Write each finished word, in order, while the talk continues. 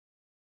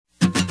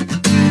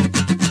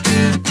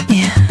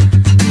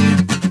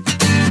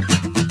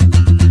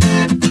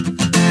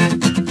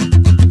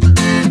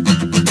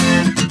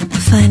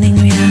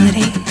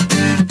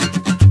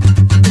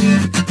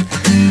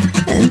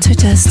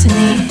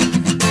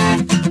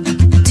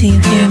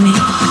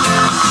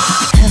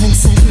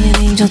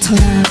angel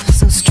to love,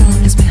 so strong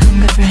is my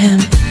hunger for him,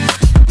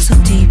 so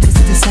deep is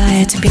the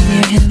desire to be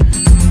near him.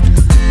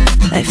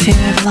 I fear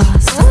I've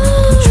lost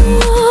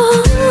control.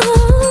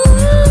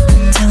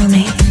 Tell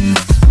me,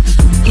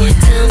 yeah.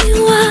 Tell me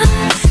why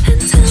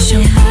and tell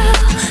me how.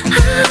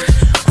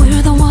 Where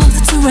are the walls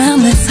that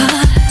surround this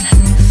heart?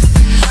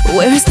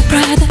 Where is the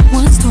pride that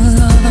wants to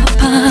love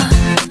apart?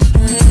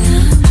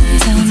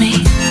 Tell me,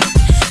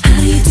 how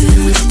do you do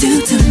what you do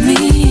to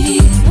me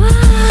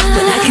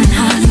when I can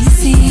hardly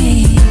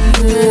see?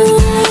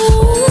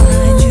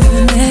 Find you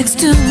next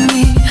to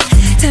me.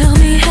 Tell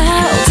me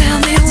how, tell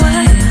me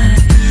why.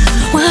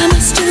 Why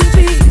must you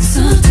be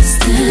so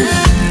distant?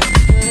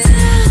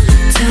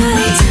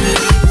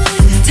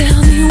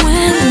 Tell me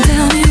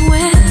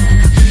when,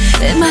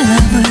 and my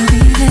love will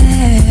be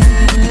there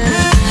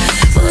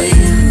for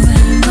you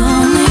and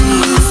only.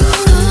 So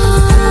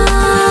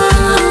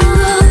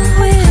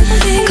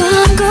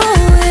come go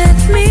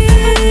with me.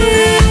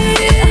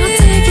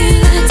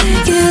 I'll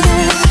take you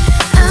there.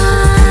 I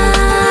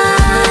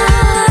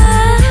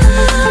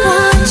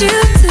want you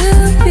to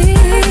be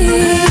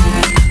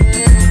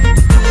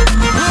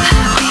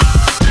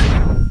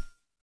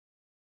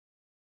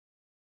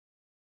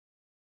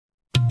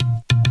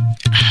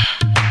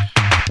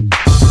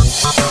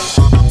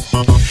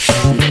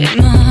내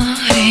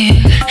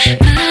머리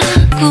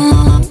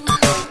하고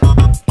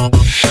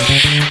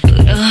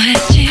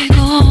불어해지고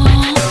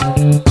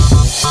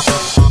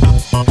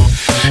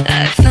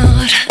I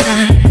thought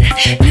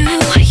I knew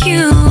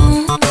you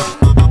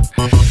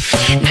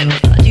Never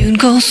thought you'd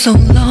go so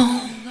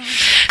low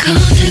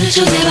커튼을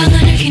쳐 내 방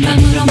안을 긴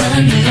밤으로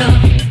만들어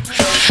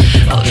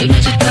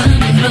어둠해질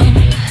밤으로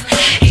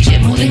이제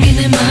모든 게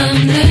내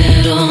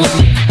마음대로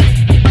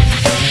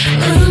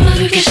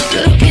음악을 꽤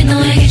시끄럽게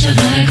너에게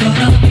전화를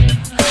걸어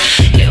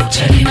내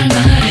옷차림을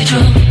말해줘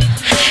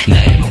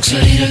나의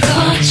목소리를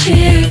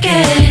거칠게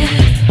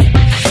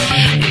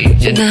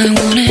이제 난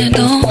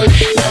원해도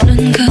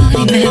나는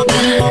그림의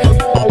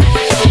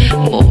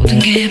반 모든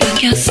게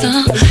바뀌었어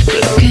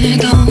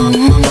그렇게도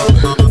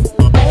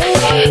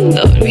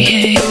널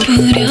위해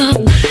입으려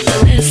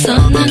난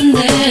했었는데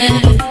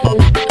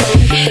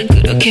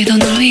그렇게도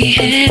널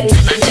위해 난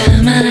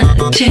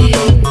참았지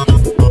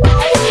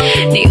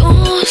네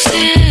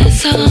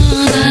옷에서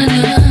나는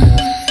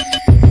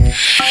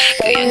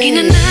그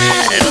향기는 날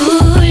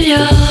울려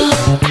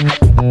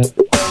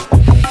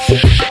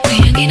그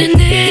향기는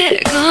내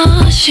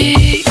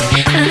것이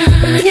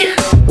아니야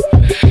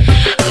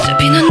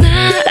어차피 넌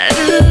나를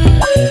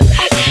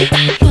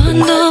한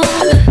번도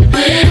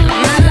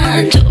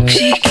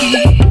만족시키지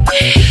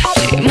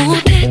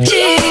못했지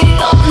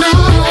oh no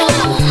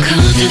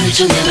커튼을 쳐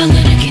내 방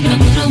안을 긴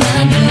밤으로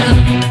만들어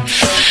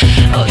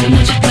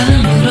어둠해질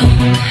밤으로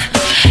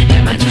날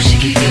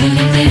만족시킬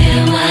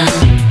그대와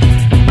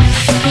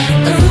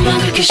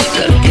음악을 이렇게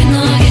시끄럽게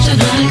너에게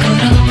전화를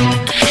걸어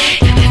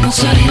옆에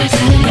목소리를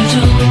들려줘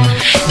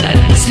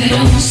나라는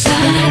새로운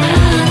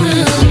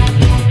사랑은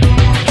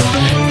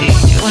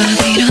이제와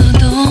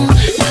빌어도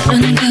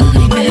나는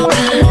그림의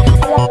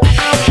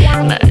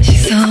판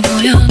맛있어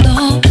보여도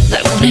날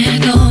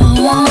원해도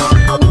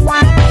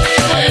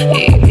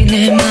이미 내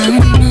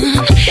마음은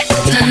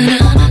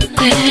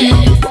사람한테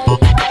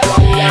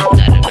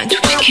나를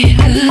만족시킬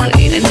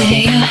그일에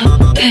내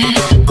옆에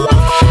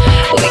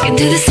We can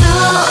do this all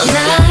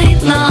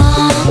night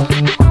long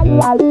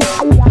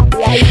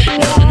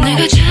너는 내가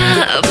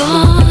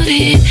잡아버린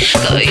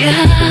거야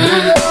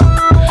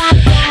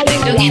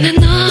냉정히 난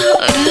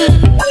너를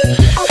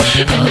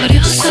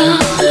버렸어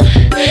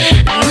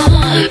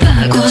널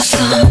바꿨어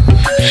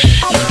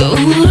너도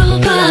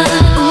울어봐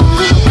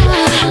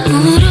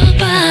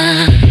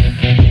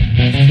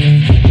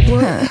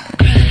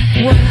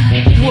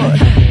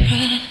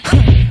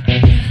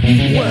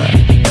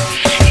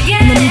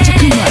넌 이제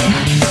그만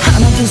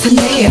하나 둘셋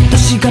넷 또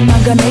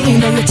시간만 가네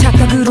너의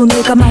착각으로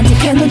내가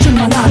만족했는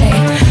줄만 아네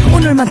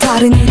오늘만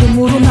다른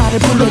이름으로 나를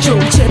불러줘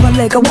제발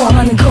내가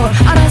원하는 걸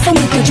알아서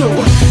느껴줘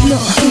너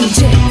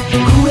이제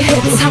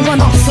후회해도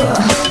상관없어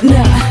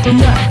나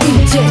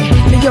이제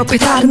내 옆에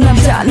다른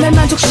남자 날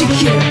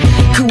만족시킬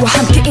그와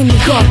함께 이미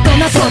걸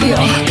떠나버려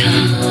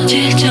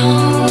터질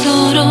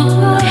정도로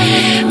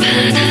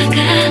바다가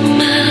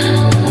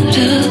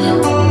마르도록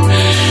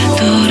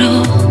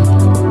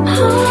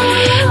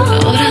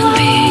너랑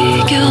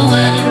비교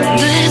안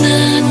되는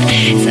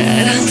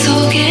사랑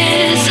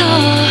속에서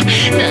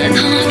난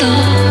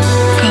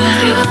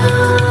허덕거려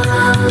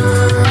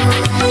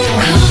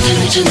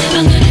커튼을 쳐 내 방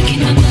안을 긴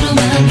밤으로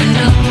만들어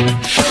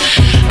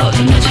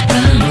어둠해질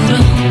밤으로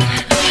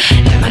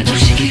날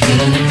만족시킬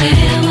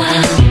그대와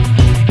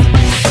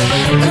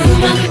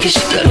음악을 이렇게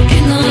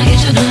시끄럽게 너에게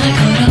전화를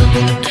걸어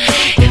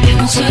옆에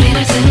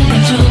목소리를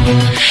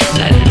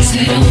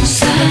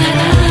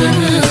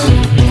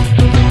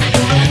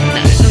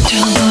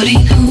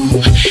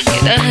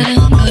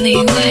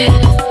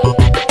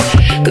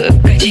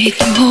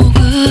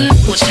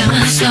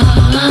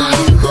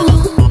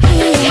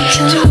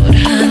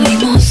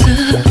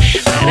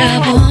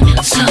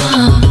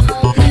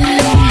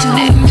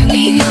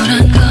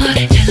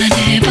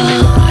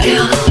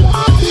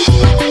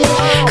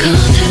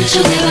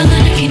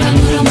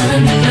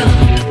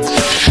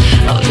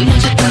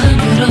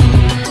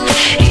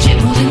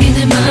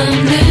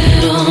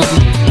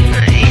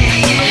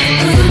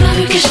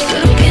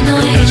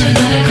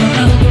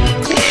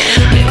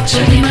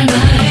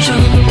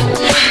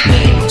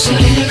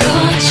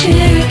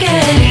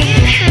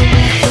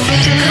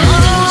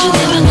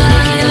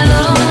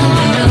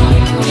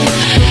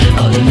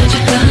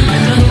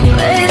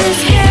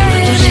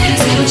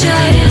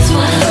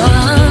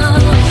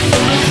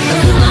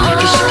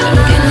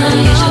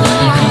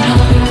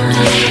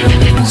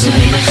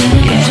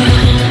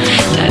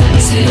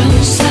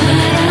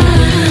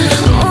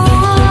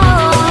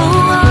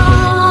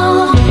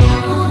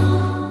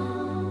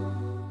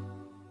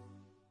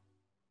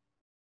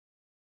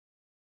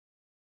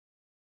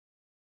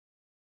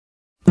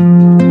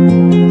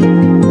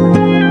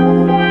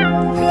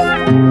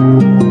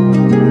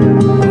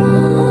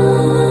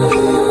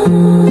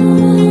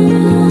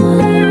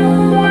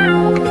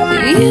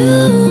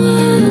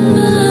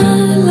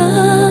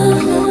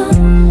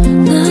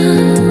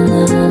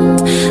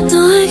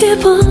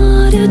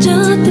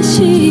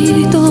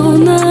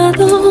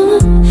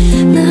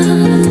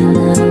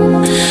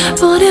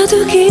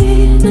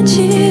말하기는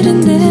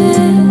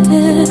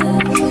싫은데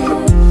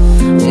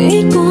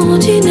잊고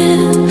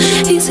지낸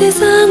이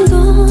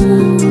세상도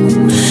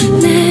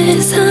내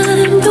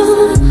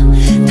삶도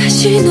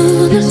다시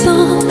눈을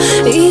떠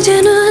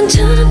이제는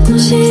찾고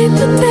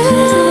싶은데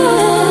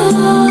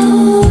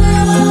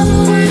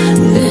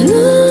내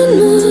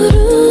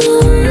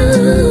눈물은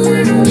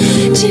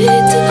짙은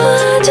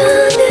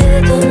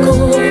화장에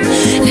덮고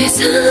내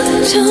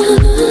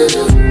상처는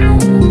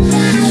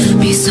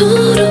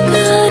미소로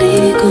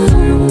가리고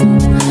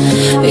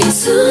이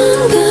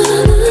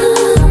순간은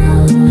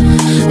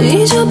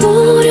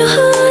잊어보려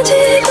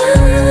하지만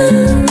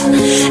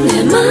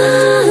내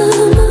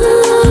마음은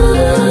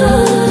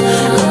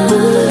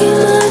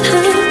아프기만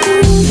하고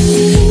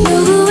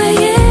누구의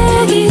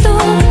얘기도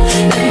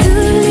난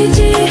들리지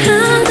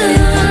않아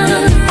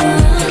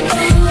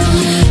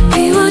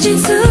비워진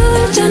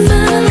숫자만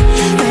날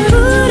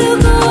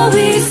부르고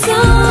있어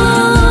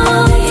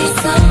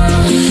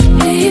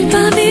매일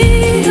밤이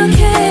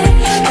이렇게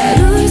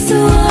다룰 수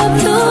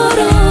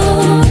없도록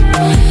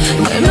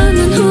널 만난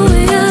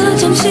후에야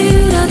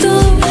잠시라도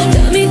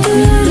땀이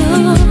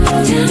들어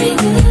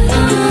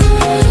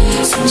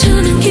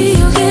숨차는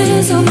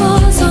기억에서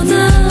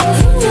벗어나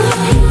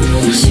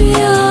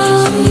쉬어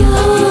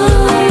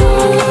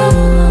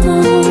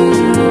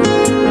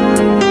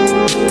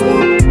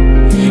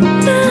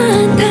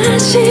난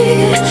다시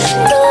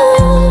또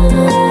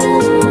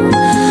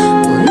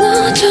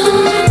무너져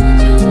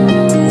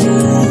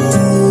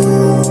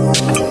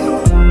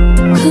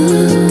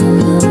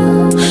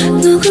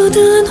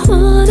누구든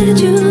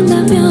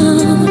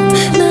원해준다면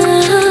난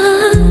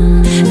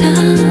다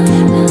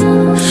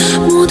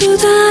모두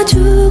다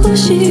주고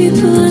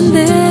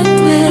싶은데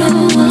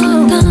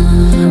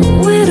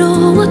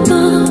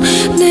외로웠던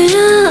내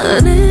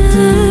안에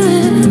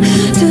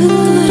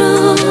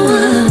들어와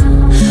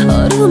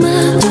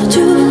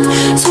어루만져줄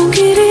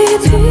손길이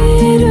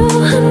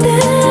필요한데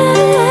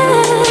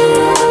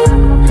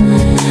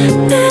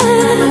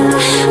나는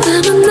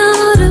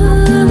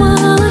너를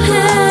원해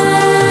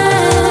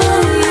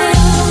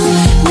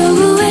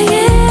누구의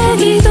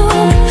얘기도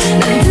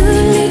난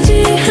들리지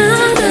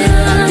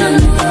않아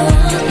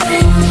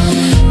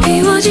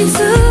비워진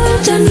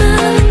숫자만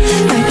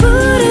날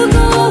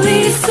부르고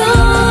있어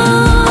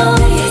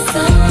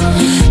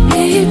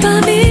매일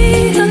밤이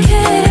이렇게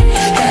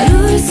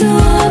다룰 수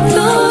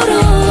없도록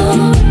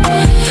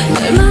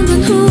널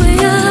만난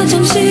후에야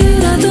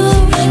잠시라도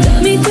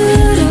땀이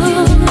들어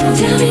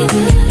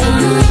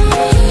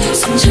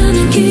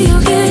숨차는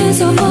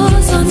기억에서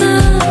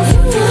벗어나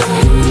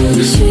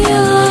쉬어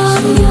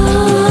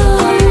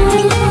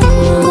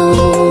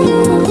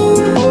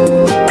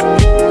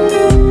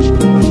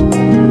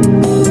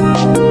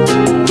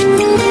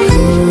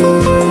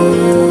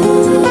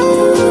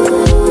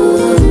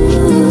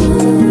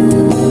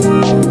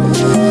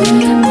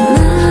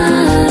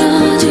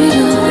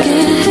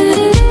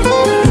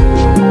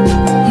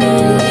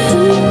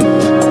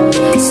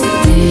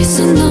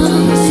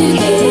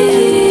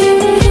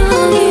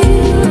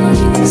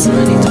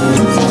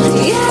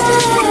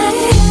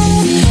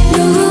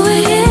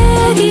누구의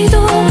얘기도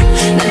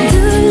난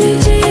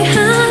들리지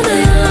않아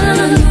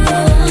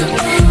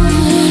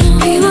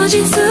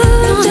비워진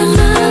숫자만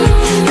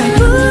날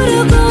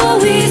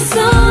부르고 있어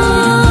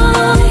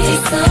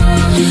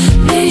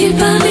매일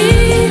밤이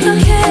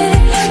이렇게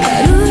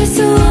다룰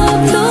수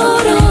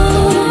없도록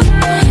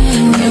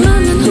널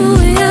만난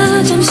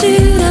후에야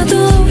잠시라도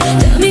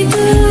땀이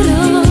들어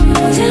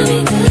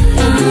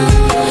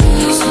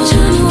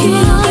숨차는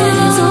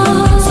기억에서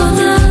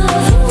벗어나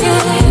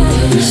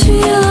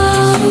쉬어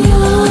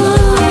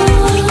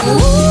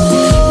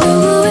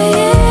누구의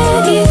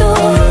얘기도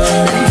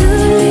난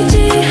들리지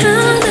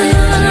않아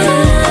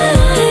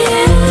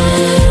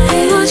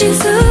비워진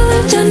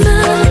숫자만 날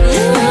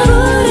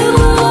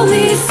부르고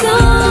있어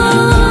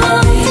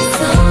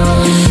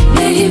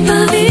매일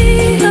밤이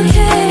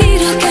이렇게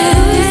다룰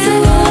수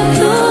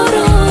없도록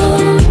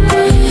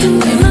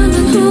널 만난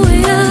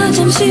후에야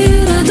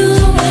잠시라도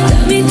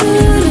땀이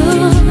들어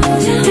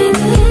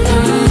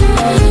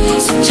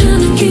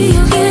숨차는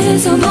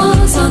기억에서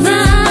벗어나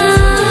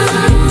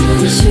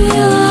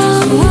쉬어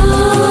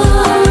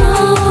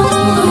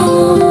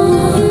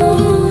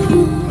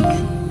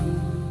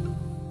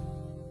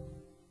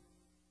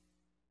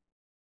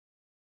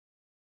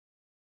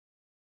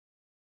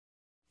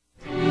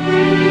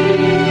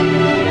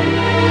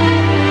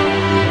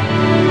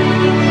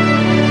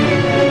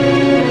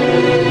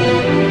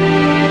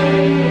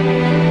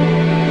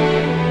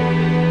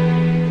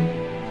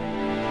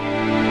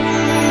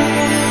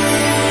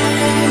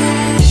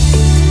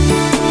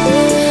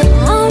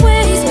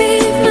Always be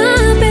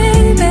my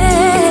baby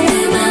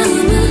내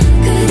마음은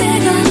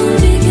그대가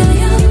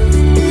움직여요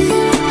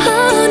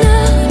Oh no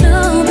no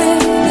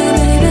baby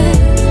baby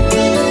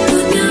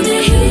운명의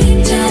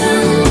힘처럼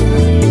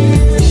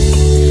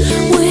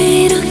왜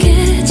이렇게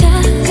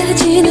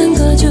작아지는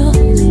거죠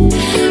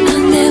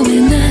안돼 왜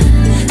난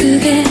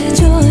그게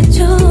좋죠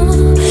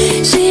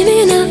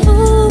신이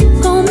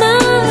나오고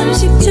맘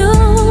식죠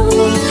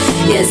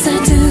Yes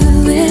I do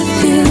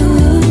with you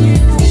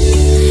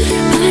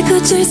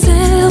발끝을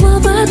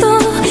세워봐도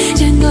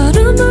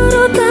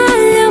젠걸음으로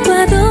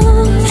달려봐도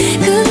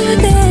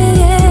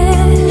그대의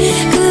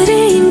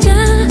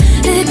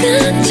그림자에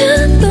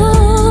갇혀도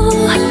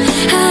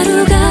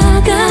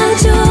하루가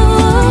가죠.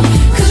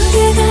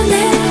 그대가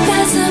내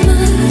가슴을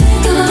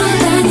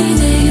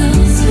돌아다니네요.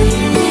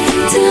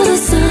 Till the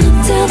sun,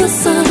 till the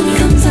sun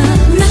comes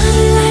up.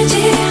 나를 알지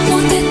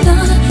못했던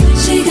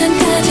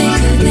시간까지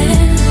그대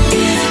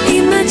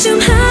입맞춤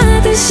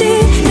하듯이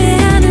내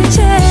안을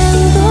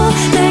채우고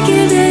날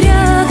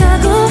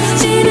길들여가고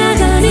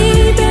지나간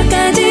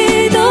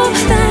이별까지도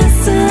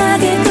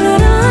따스하게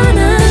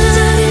끌어안아.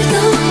 자리를 더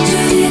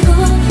줄이고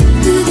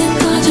그댄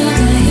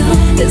꺼져가요.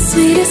 The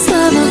sweetest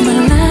love of my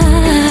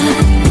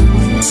life.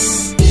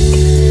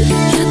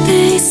 곁에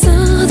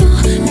있어도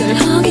널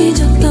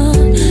허기졌던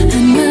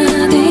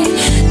한마디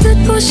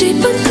듣고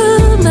싶은 그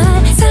말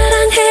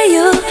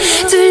사랑해요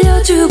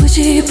들려주고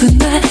싶은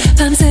말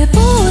밤새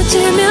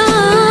보채면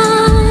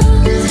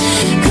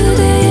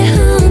그대의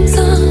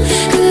음성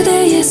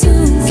그대의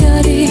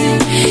숨결이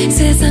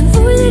세상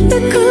울릴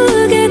듯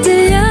크게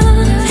들려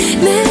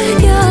내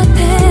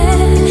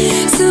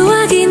곁에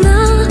수화기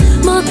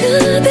넘어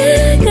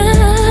그대가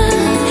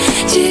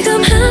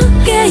지금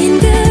함께인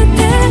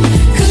듯해.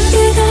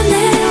 그대가 내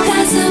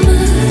가슴을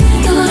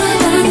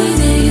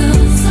돌아다니네요.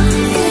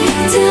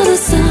 Till the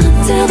sun,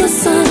 till the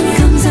sun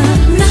comes up.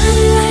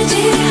 나를 알지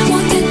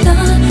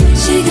못했던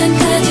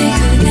시간까지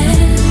그대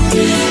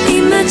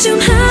입맞춤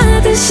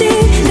하듯이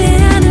내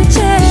안을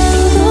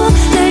채우고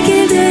날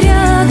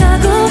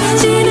길들여가고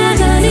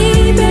지나간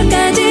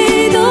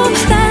이별까지도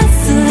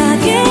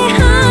따스하게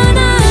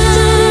하나.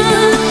 자리도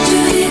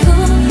줄이고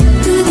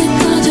그댄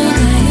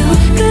꺼져가요.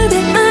 그대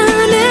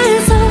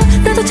안에서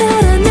나도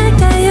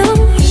자라날까요.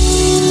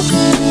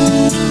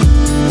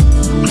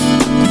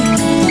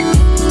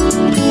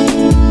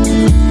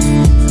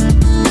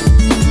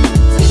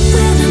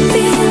 When I'm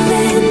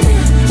feeling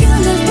your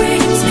love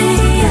brings me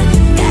up.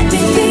 Got me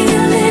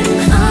feeling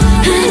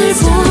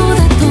하늘보다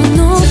더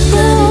높고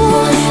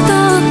더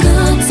큰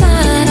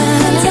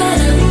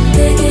사랑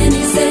내겐 이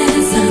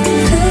세상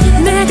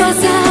내가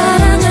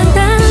사랑한다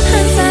한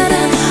사람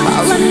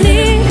All I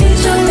need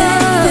is your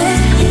love.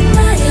 나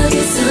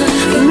여기서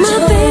My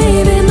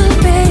baby, my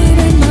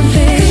baby, my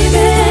baby.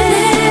 내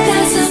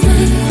가슴을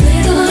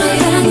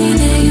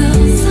돌아다니네요.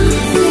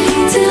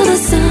 Till the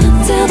sun,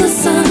 till the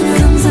sun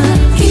comes up.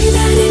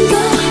 기다린 거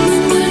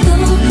눈물도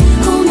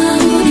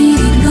고마운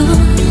일인 건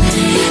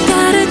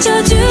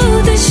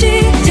가르쳐주듯이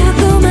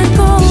자꾸만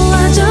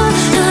꼬아줘.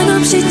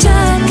 한없이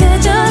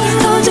착해져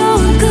더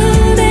좋은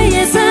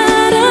그대의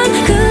사랑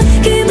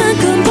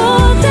크기만큼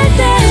보탤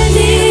때니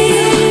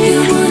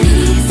영원히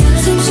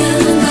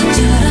숨쉬는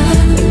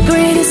것처럼 The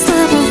greatest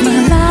love of my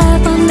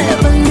life I'll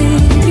never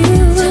leave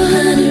you. 저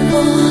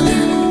하늘보다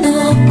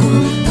높고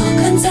더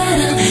큰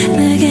사랑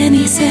내겐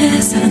이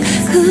세상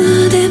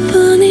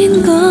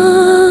그대뿐인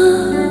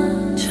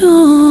거죠.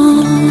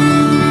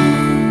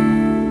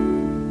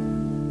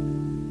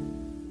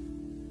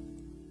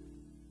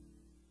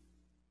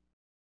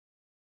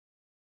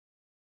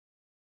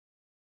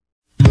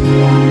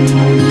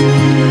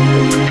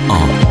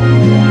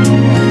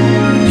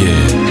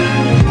 Yeah,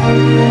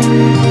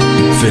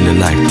 feeling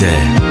like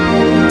that.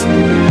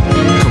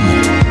 Come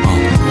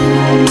on,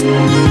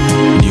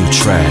 new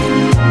track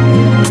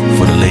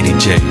for the Lady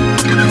J.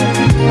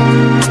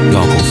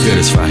 Y'all gon' feel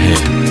this right here.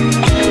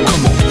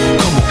 Come on,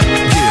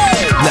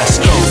 yeah, let's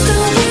go.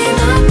 Don't be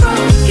my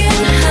broken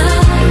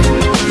heart.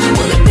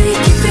 Will it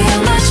make you feel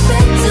much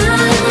better?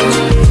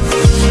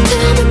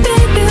 Tell me,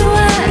 baby,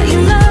 why you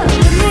love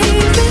me?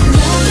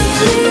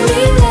 Leave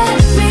me, let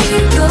me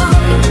go.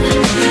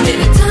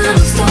 Anytime I'm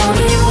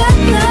stormy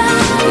weather.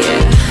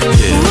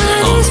 Why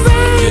these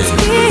rains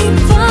keep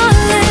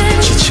falling?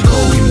 지치고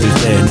힘들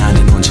때 나는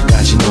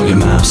언제까지 너의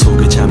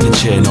마음속에 잠긴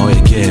채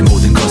너에게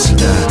모든 것을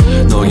다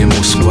너의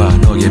모습과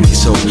너의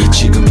미소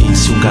지금 이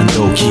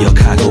순간도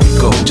기억하고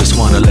있고 Just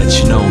wanna let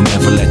you know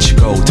never let you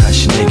go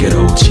다시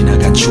내게로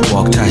지나간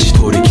추억 다시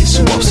돌이킬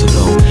수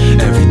없어도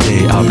Every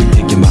day I'll be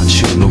thinking about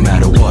you no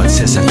matter what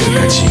세상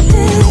끝까지 You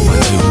know I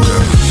do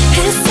girl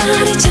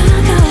햇살이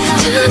차가워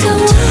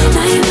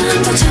나의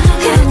맘도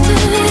차갑대.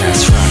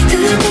 That's right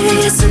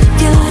그대의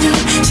숨결이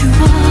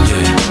추워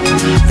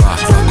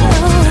Rock on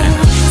man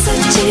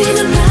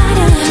스치는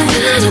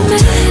바람에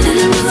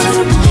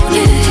눈물을 보내.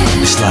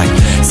 It's like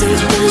that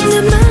슬픈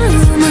내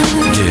마음을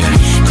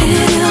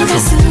데려갈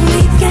수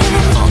있게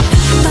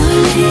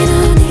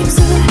떨리는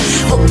입술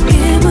곱게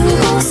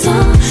물고서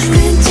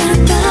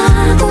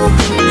괜찮다고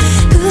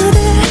그대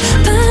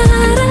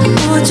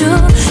바라보죠.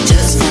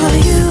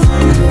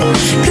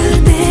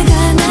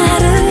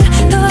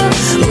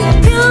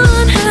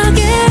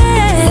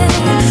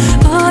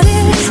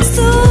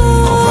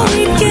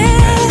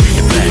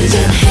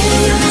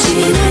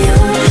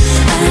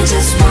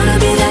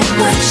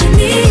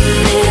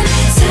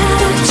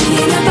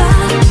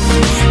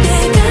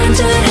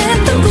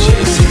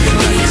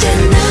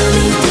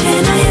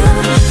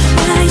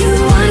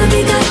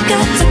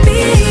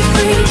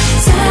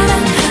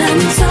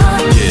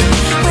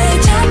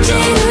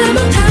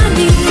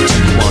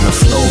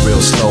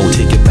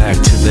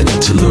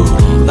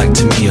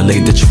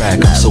 played the track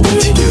I'm so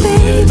into you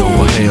yeah,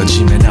 너와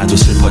헤어짐에 나도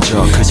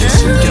슬퍼져 그제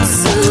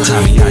숨겨둔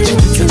따뜻함이 아직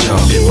느껴져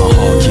In my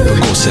heart 깊은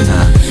곳에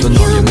난또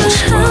너의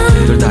모습과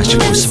널 다시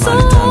볼 수만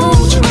있다면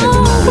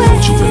부족해도 난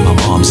Hold you in my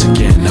arms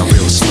again now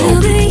real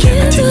slow Baby can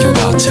I take you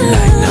out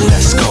tonight now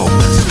let's go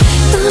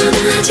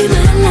떠나지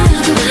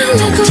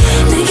말라고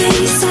내게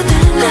있어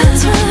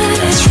달라고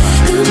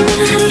그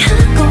말이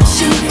하고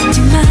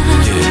싶지만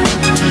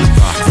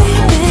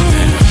Baby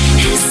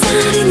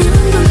햇살이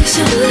눈부셔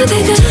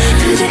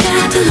그대가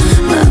더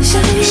눈부셔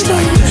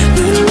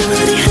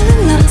눈물이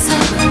흘러서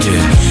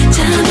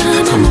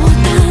참아도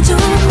못하죠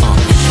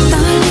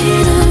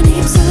떨리는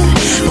입술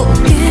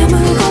곱게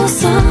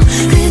물고서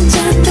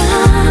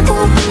괜찮다고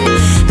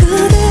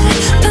그대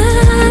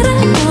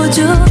바라보죠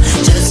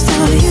Just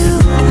for you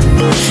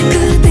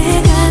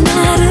그대가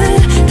나를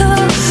더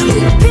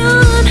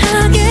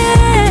우편하게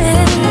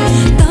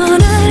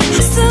떠날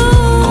수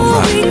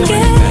있게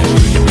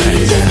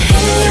이제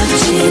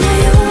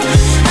헤어지나요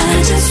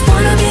I just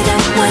wanna be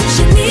that what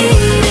you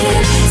needed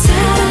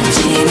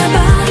사라지나봐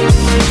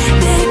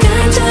내가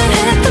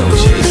잘했던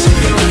꿈들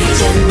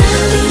이제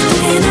남이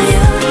되나요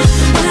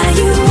Why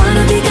you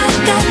wanna be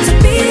got to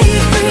be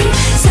free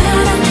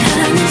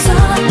사랑하면서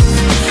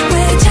왜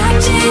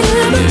잡지를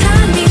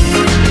못하니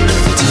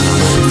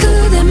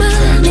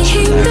그대만이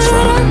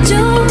힘들었죠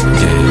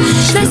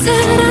날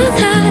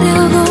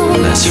사랑하려고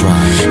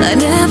I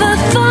never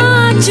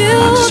thought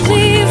you'd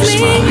leave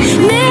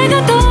me 내가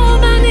더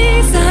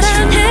많이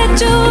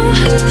사랑했죠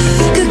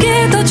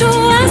그게 더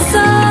좋았어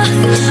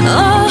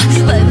Oh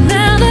but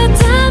now the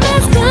time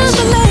has come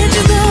to let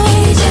you go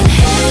이젠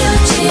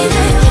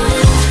헤어지나요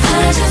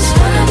I just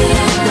wanna be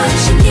that what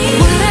you need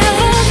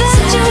Whatever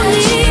that you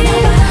need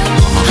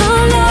Oh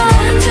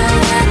Lord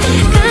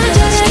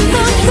간절했던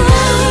꿈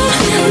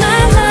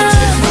My love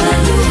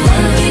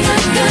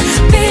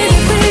Baby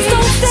please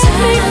don't set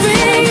me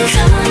free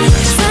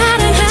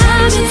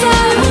사랑하면서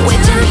왜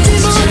잡지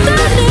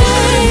못하니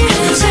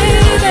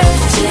Baby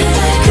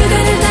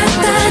그대를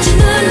닦아지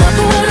눌러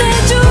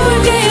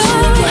보내줄게요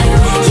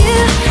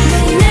Yeah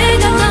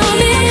내가 더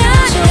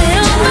미안해요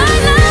My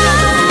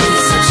love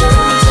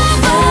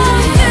Oh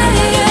yeah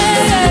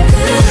yeah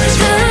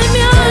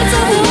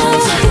살면서도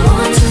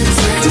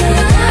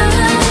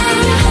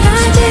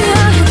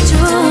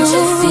Don't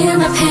you feel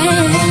my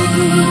pain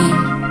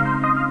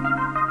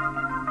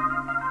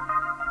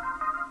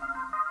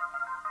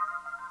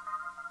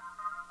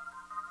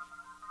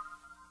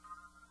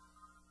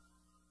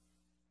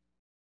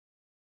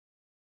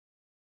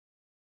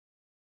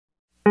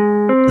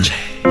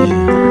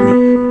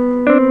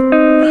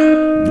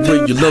The way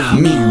you love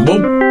me, whoa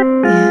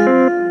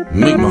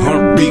Make my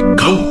heart beat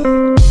cold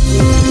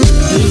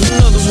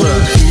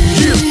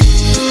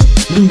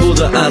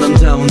눈보다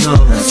아름다운 너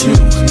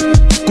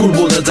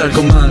꿀보다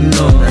달콤한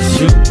너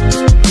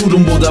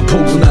구름보다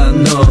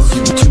포근한 너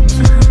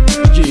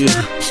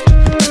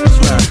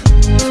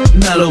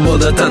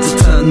난로보다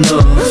따뜻한 너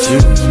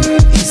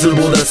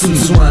이슬보다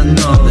순수한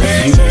너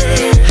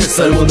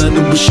햇살보다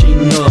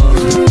눈부신 너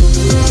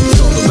It's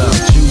all about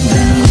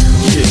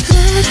you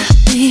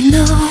Let me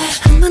know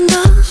한 번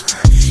더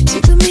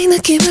지금 이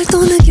느낌을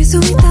또 느낄 수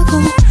있다고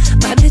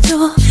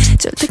말해줘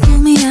절대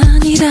꿈이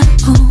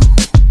아니라고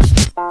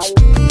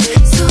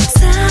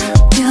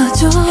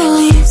속삭여줘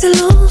네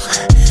입술로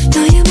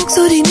너의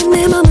목소리는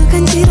내 맘을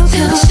간지럽혀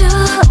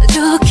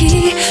펴줘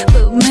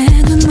기쁨의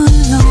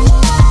눈물로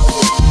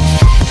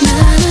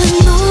나는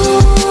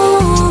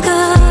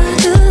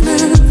녹아드는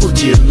For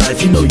dear life,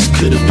 you know you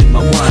could have been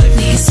my wife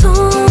네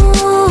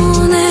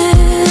손에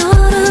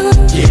얼음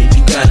Yeah,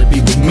 you gotta be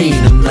with me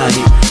tonight 날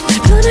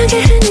편하게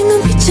해 네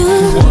눈빛은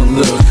One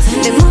look,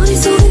 내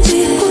머릿속은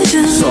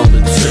짓궂은 it's all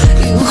it took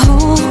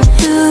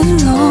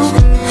유혹들로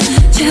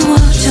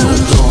채워져 So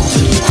long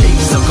till your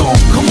days are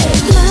gone, come on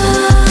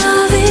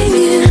Loving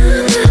you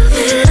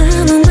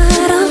아무 말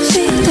없이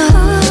내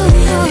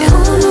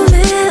온몸의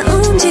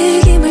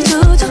움직임을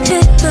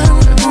조작했던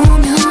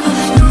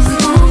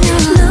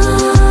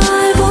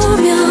널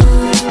보며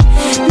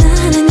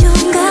나는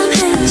용감해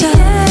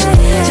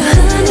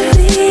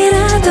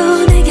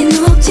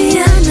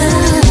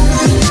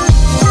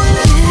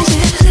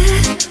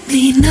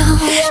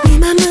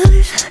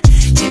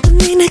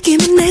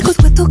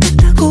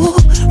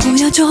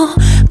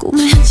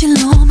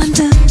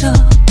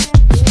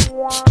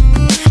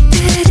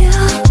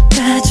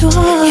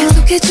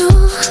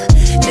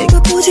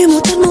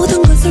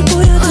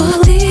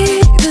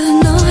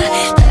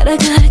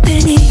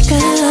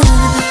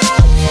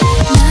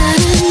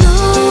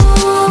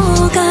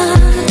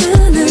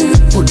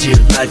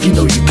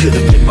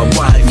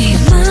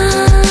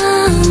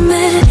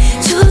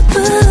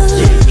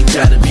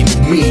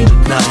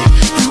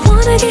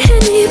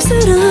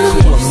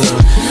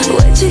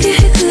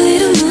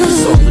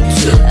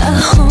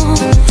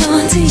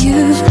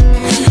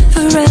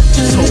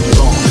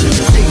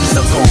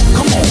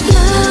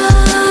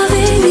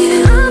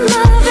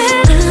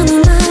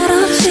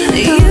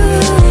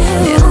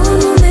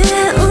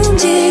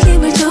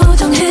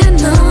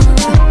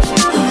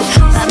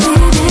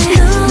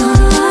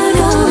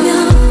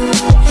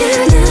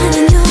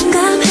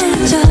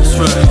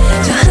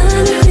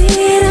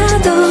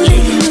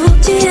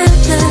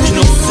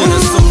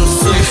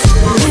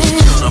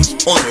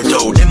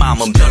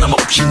마음은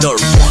변함없이 널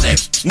원해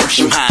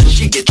무심한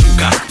시계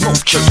중간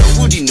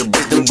멈춰서 우리는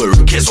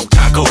리듬을 계속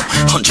타고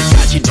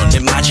언제까지 넌 내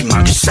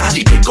마지막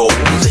쌀이 되고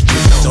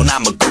넌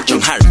아무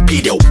걱정할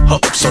필요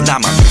없어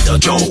나만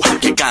믿어줘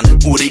함께 가는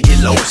우리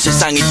길로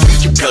세상이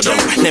뒤집혀도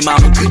내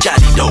마음은 그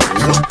자리로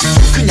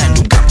그냥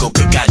눈 감고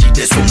끝까지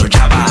내 손을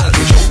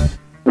잡아줘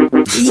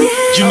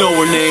You know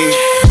her name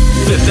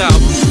Fifth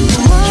album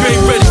You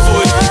ain't ready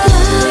for it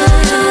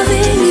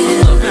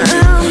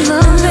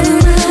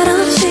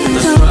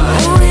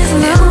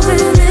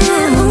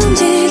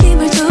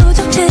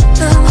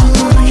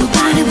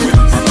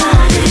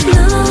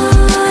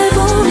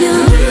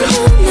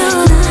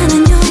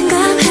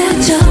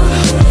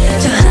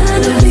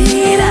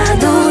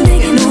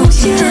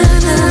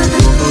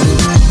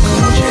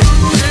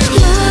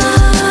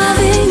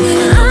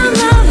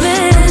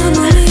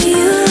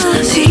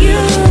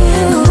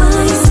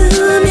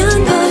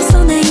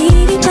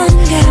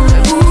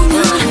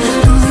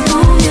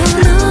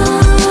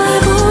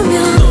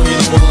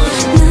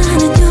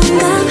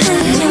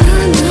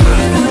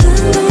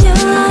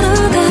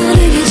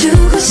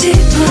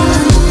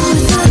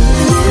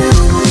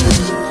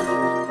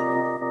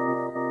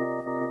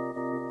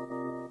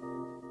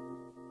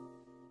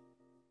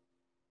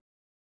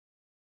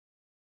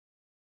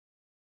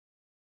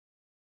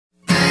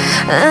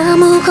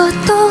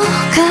아무것도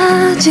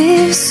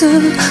가질 수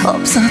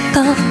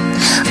없었던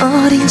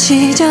어린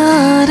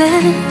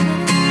시절에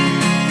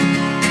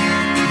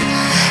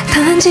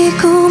단지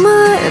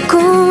꿈을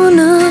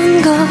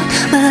꾸는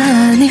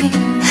것만이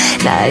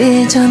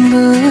나의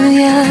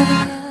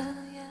전부야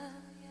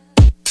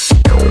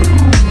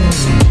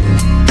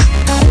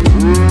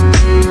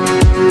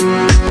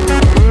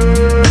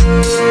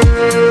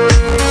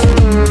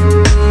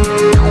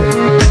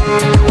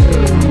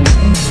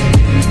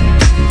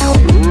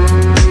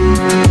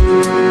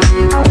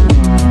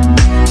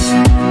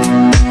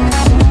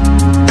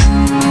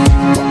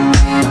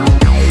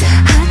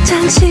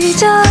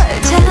시절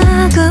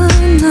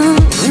작은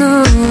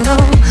눈으로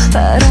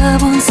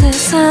바라본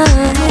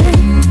세상에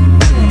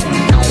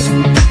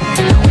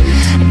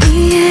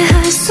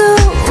이해할 수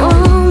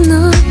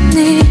없는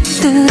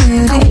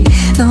일들이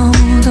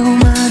너무도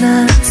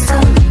많았어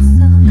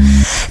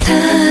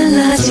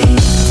달라진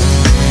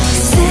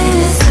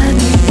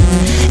세상이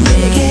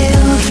내게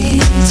오기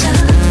전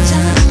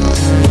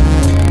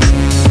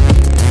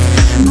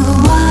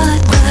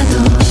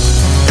무엇과도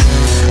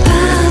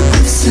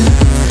바꿀 수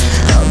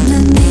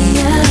없는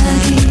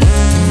이야기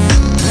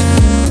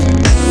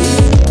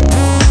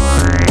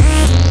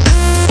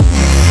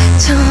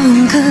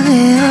처음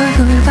그의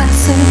얼굴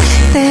봤을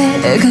때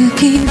그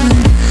기분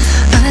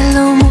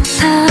말로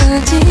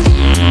못하지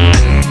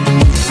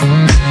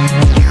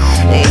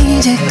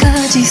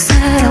이제까지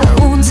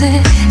살아온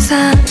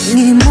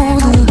세상이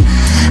모두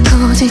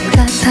거짓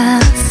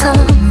같았어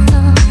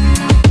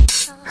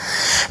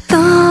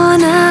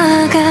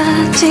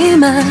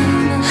떠나갔지만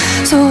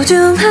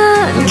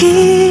소중한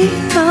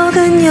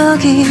기억은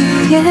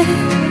여기에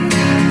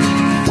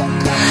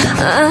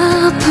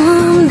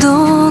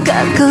아픔도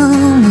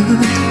가끔은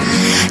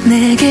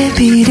내게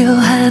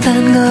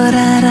필요하단 걸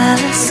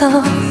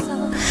알았어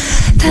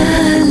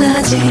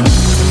달라진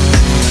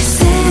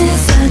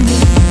세상이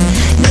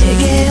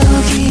내게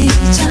오기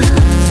전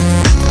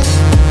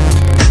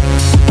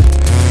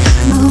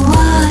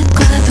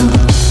무엇과도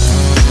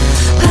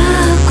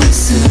바꿀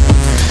수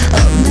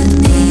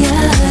없는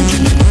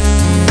이야기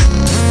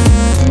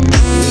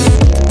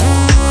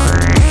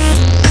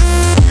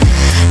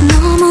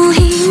너무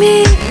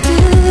힘이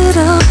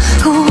들어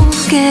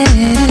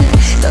고개를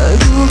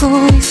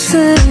떨구고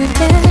있을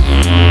때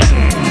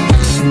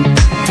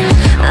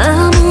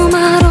아무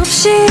말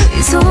없이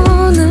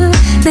손을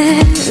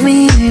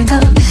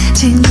내밀던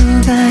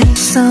친구가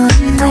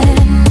있었네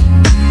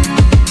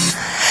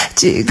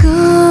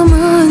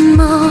지금은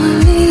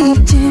멀리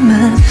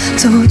있지만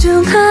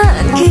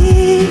소중한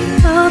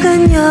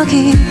기억은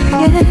여기에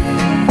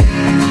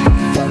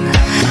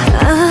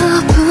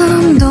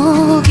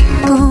아픔도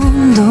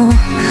기쁨도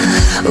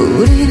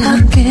우린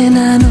함께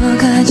나눠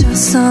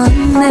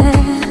가졌었네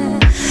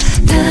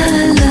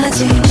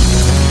달라진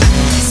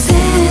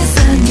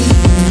세상이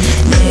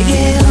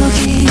내게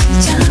오기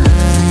전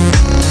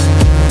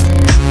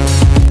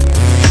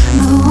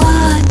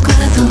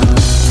무엇과도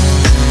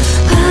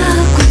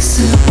바꿀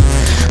수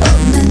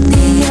없는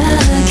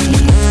이야기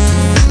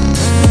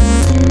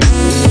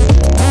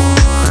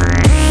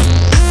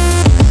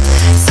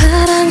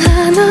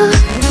사랑하는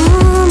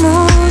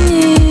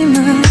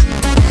부모님은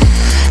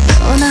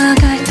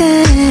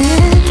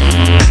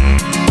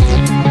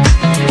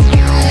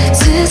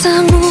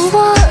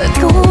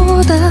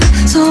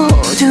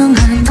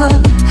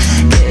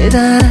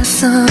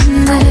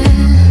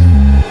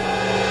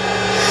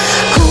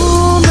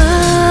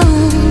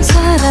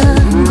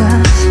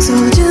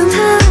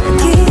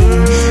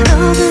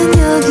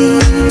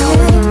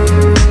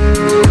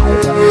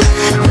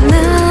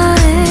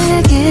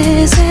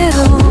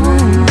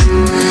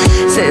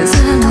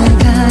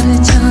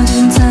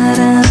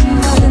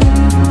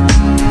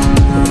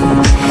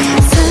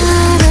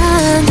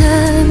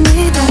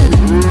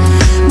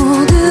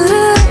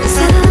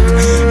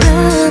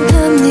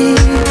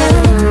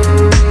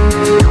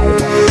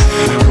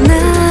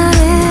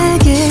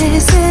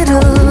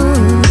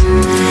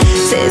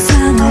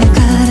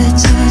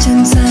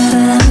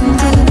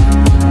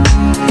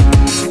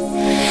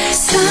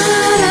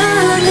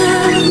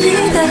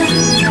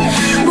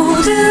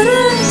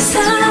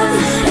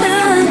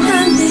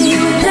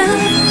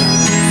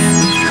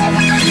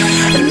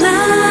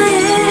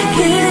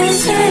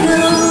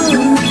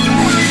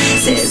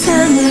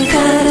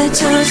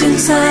젖은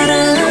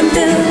사람들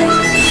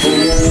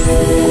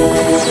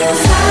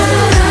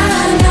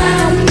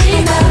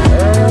사랑합니다.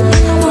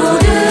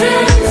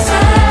 모두를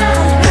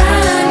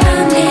사랑합니다.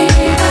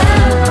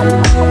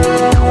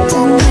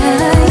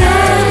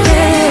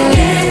 나에게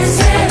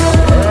새로운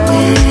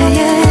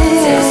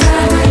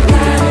세상을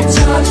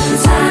가르쳐준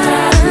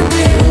사람들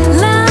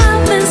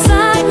Love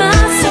inside my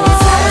soul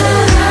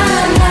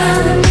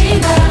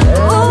사랑합니다.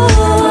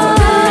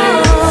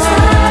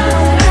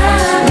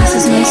 This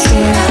is my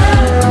story.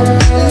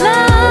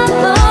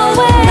 Love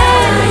away.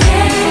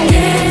 나에게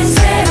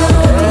새로운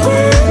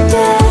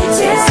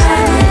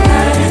세상을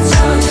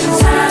가르쳐준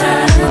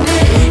사람들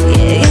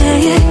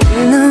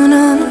No, no, no,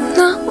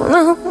 no,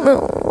 no.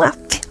 I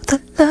feel the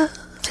love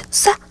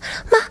inside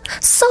my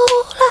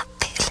soul. I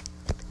feel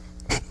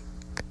it.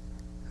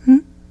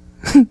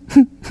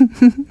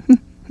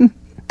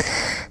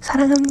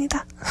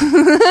 사랑합니다.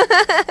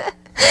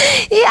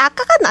 이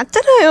아까가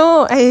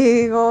낫잖아요.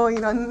 에이고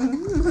이런.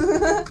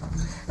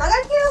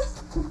 나갈게요.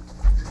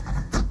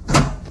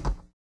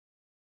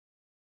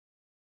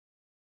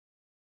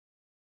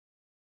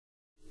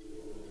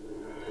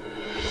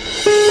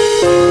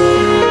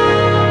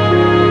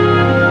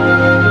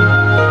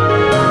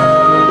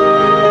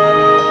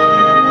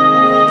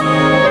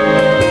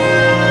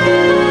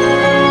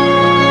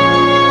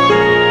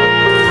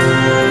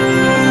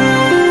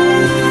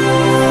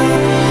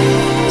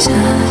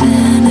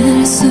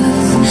 잘해낼 수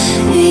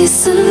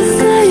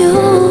있을까요?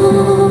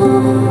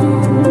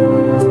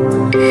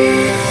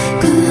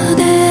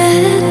 그대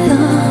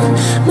했던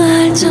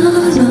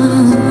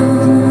말처럼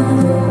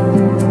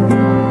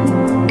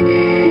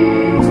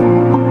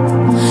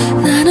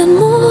나는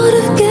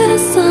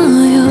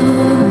모르겠어요.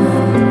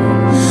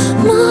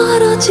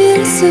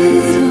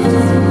 멀어질수록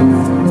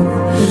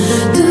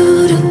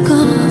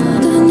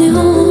두렵거든요.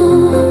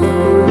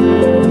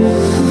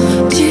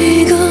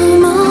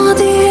 지금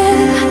어디에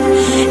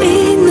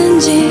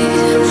있는지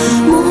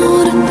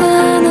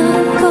모른다는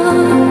것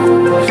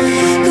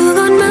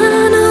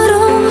그것만으로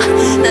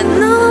난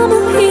너무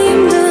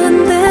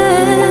힘든데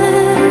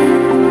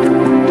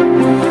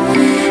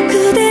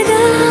그대가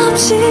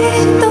없이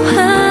또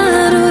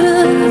하루를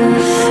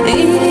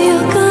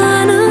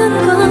이어가는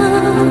건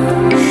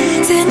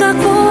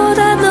생각보다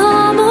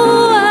너무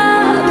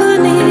아픈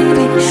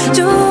일이죠.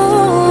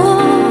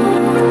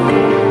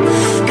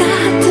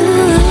 같은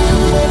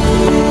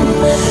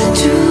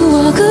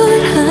추억을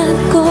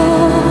안고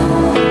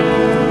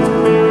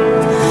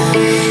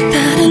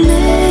다른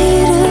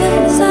내일을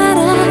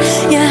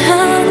살아야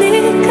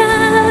하니까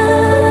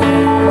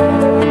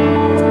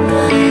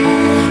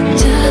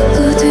자꾸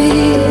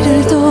뒤를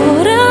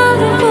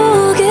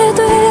돌아보게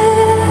돼.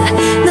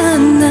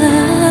 난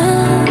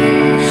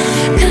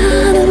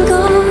가는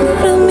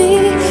걸음이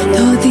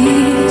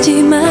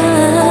더디지만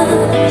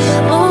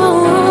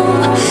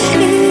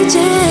이제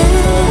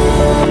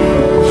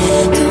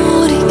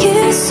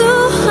돌이킬 수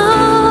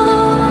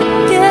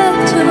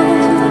없겠죠.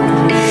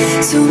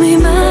 숨이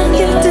막힐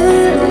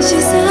듯이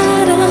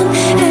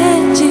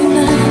사랑했지만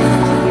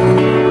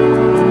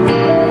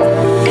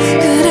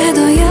그래도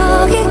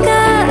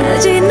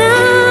여기까지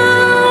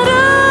나를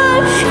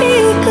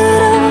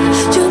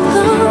이끌어준 건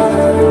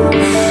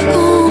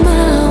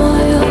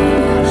고마워요.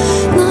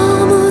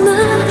 너무나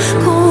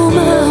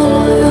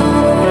고마워요.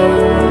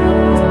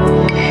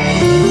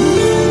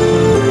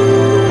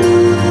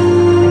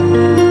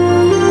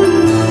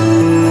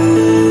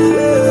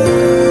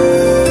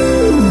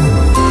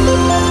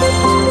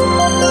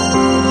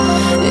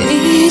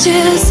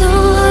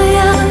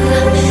 이제서야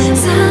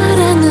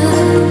사랑을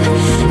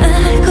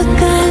알 것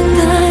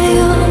같아요.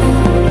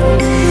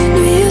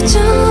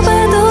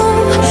 뉘우쳐봐도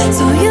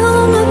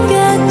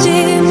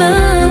소용없겠지만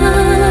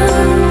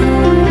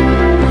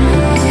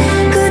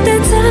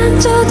그땐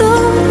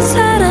상처도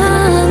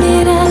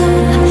사랑이라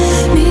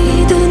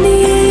믿은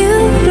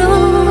이유로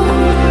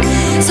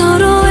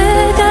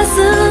서로의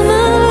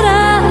가슴을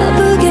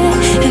아프게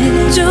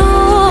했죠.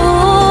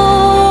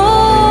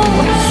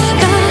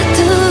 같은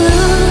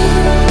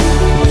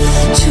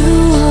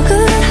추억을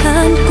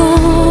안고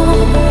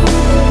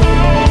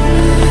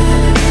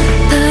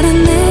다른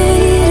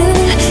내일을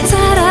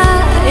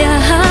살아야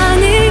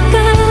하니까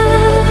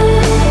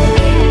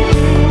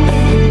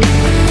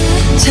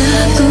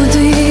자꾸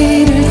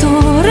뒤를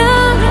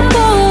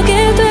돌아보게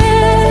돼.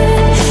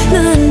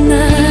 난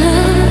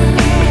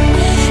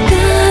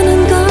가는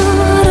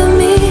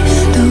걸음이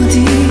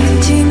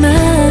더디지만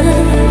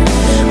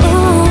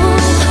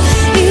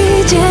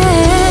이제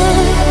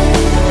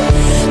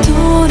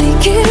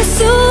돌이킬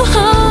수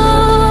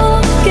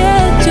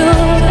없겠죠.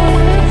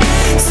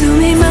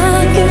 숨이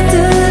막힐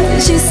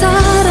듯이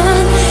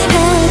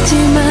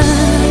사랑했지만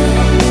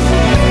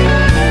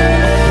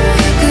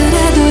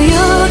그래도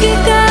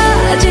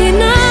여기까지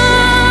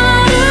나를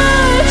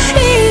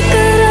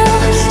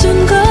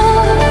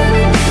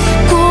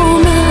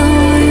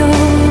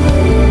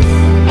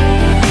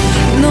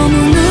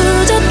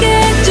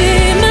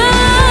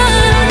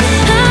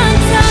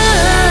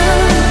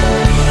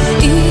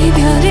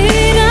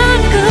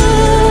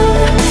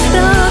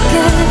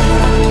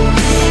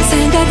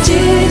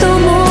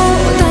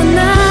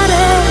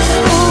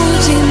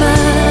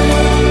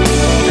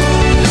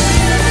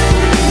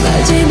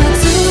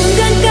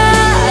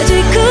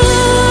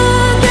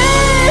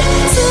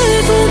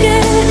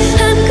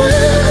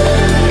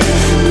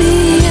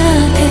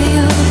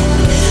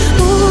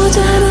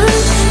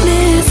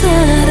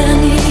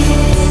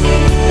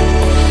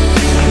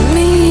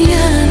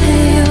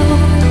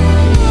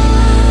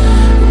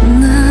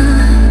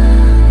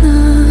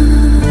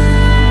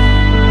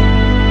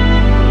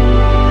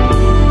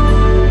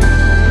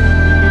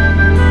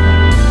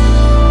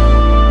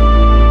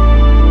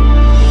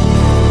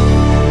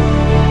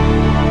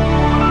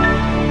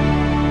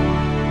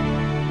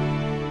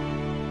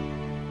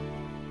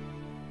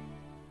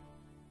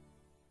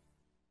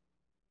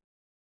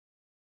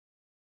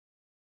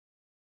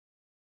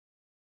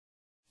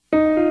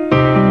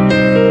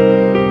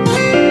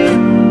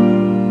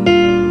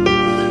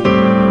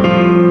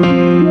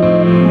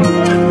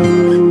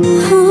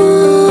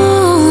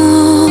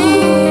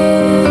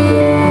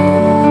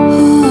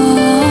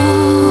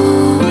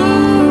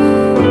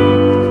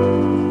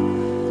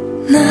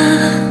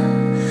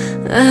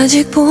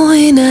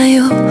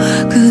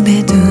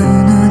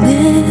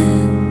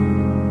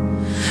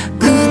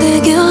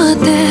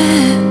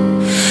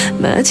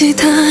마치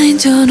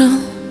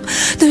타인처럼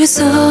늘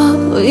서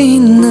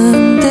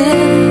있는데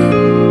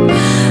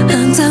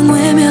항상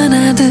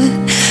외면하듯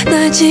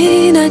날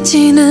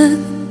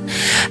지나치는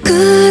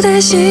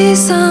그대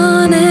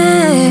시선에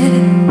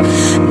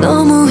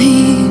너무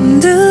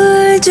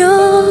힘들죠.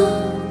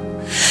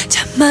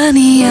 참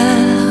많이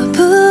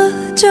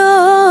아프죠.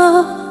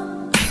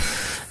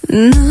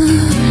 늘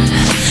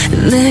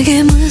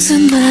내게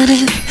무슨 말을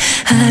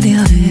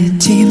하려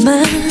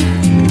했지만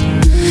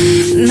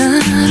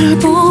나를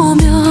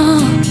보며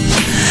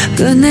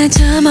끝내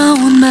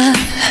참아온 말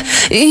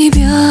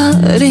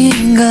이별인가요?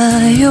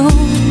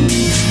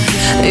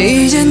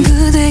 이젠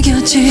그대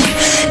곁이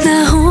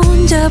나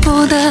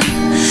혼자보다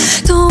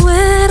더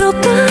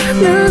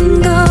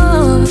외롭다는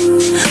걸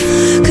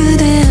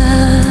그대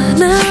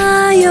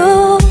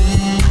아나요?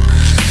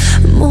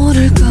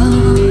 모를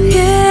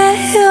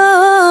거예요.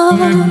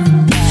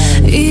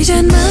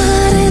 이젠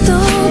말해도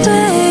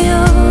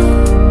돼요.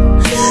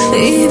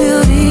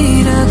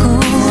 이별이라고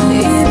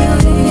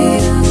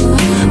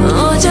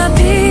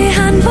어차피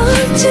한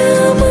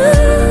번쯤은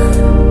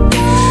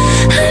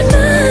할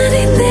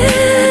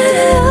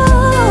말인데요.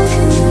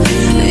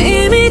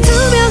 이미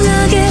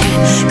투명하게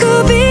그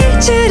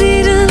빛을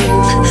잃은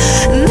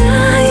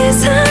나의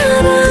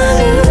사랑을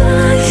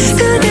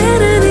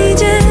그대는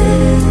이제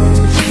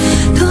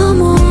더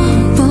못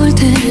볼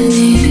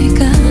테니까.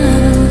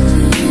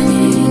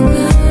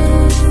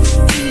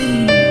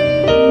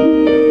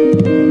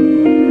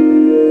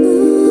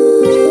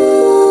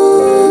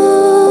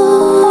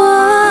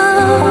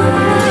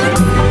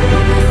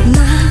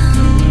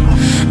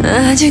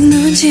 아직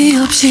눈치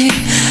없이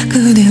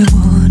그댈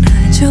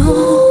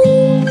원하죠.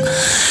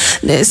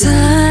 내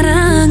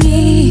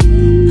사랑이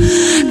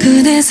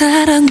그대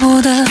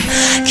사랑보다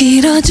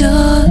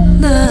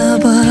길어졌나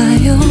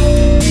봐요.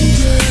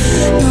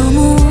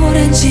 너무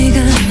오랜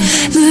시간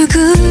늘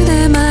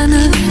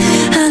그대만을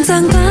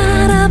항상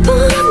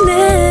바라본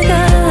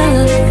내가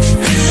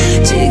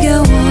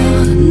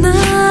지겨웠나요?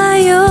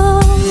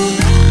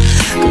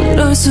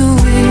 그럴 수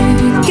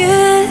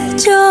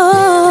있겠죠.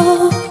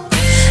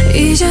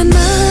 이젠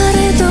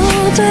말해도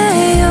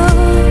돼요.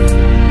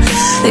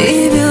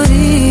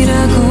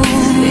 이별이라고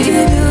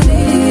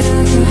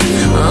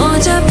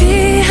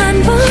어차피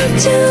한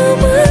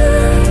번쯤은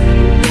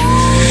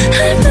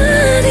할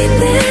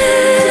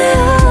말인데요.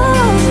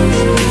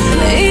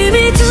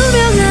 이미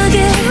투명하게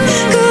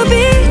그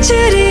빛을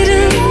잃은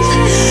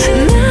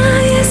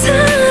나의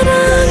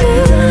사랑을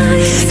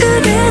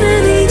그대는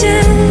이제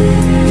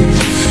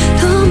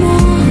더 못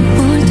볼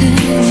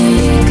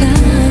테니까.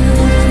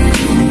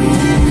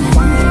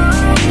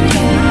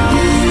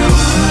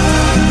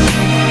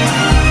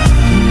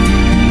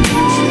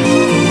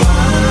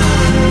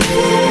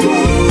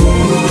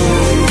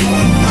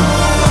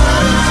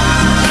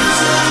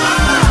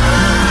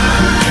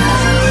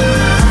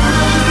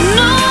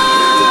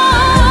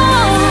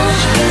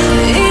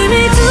 이미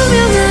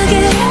투명하게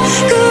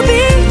그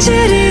빛을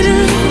잃은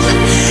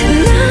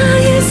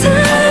나의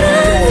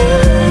사랑을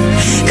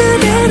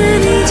그대는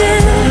이제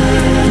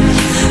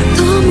더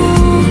못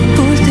볼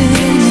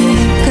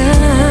테니까.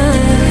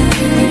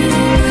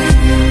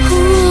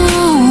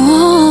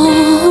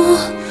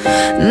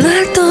 날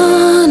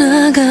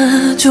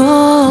떠나가줘.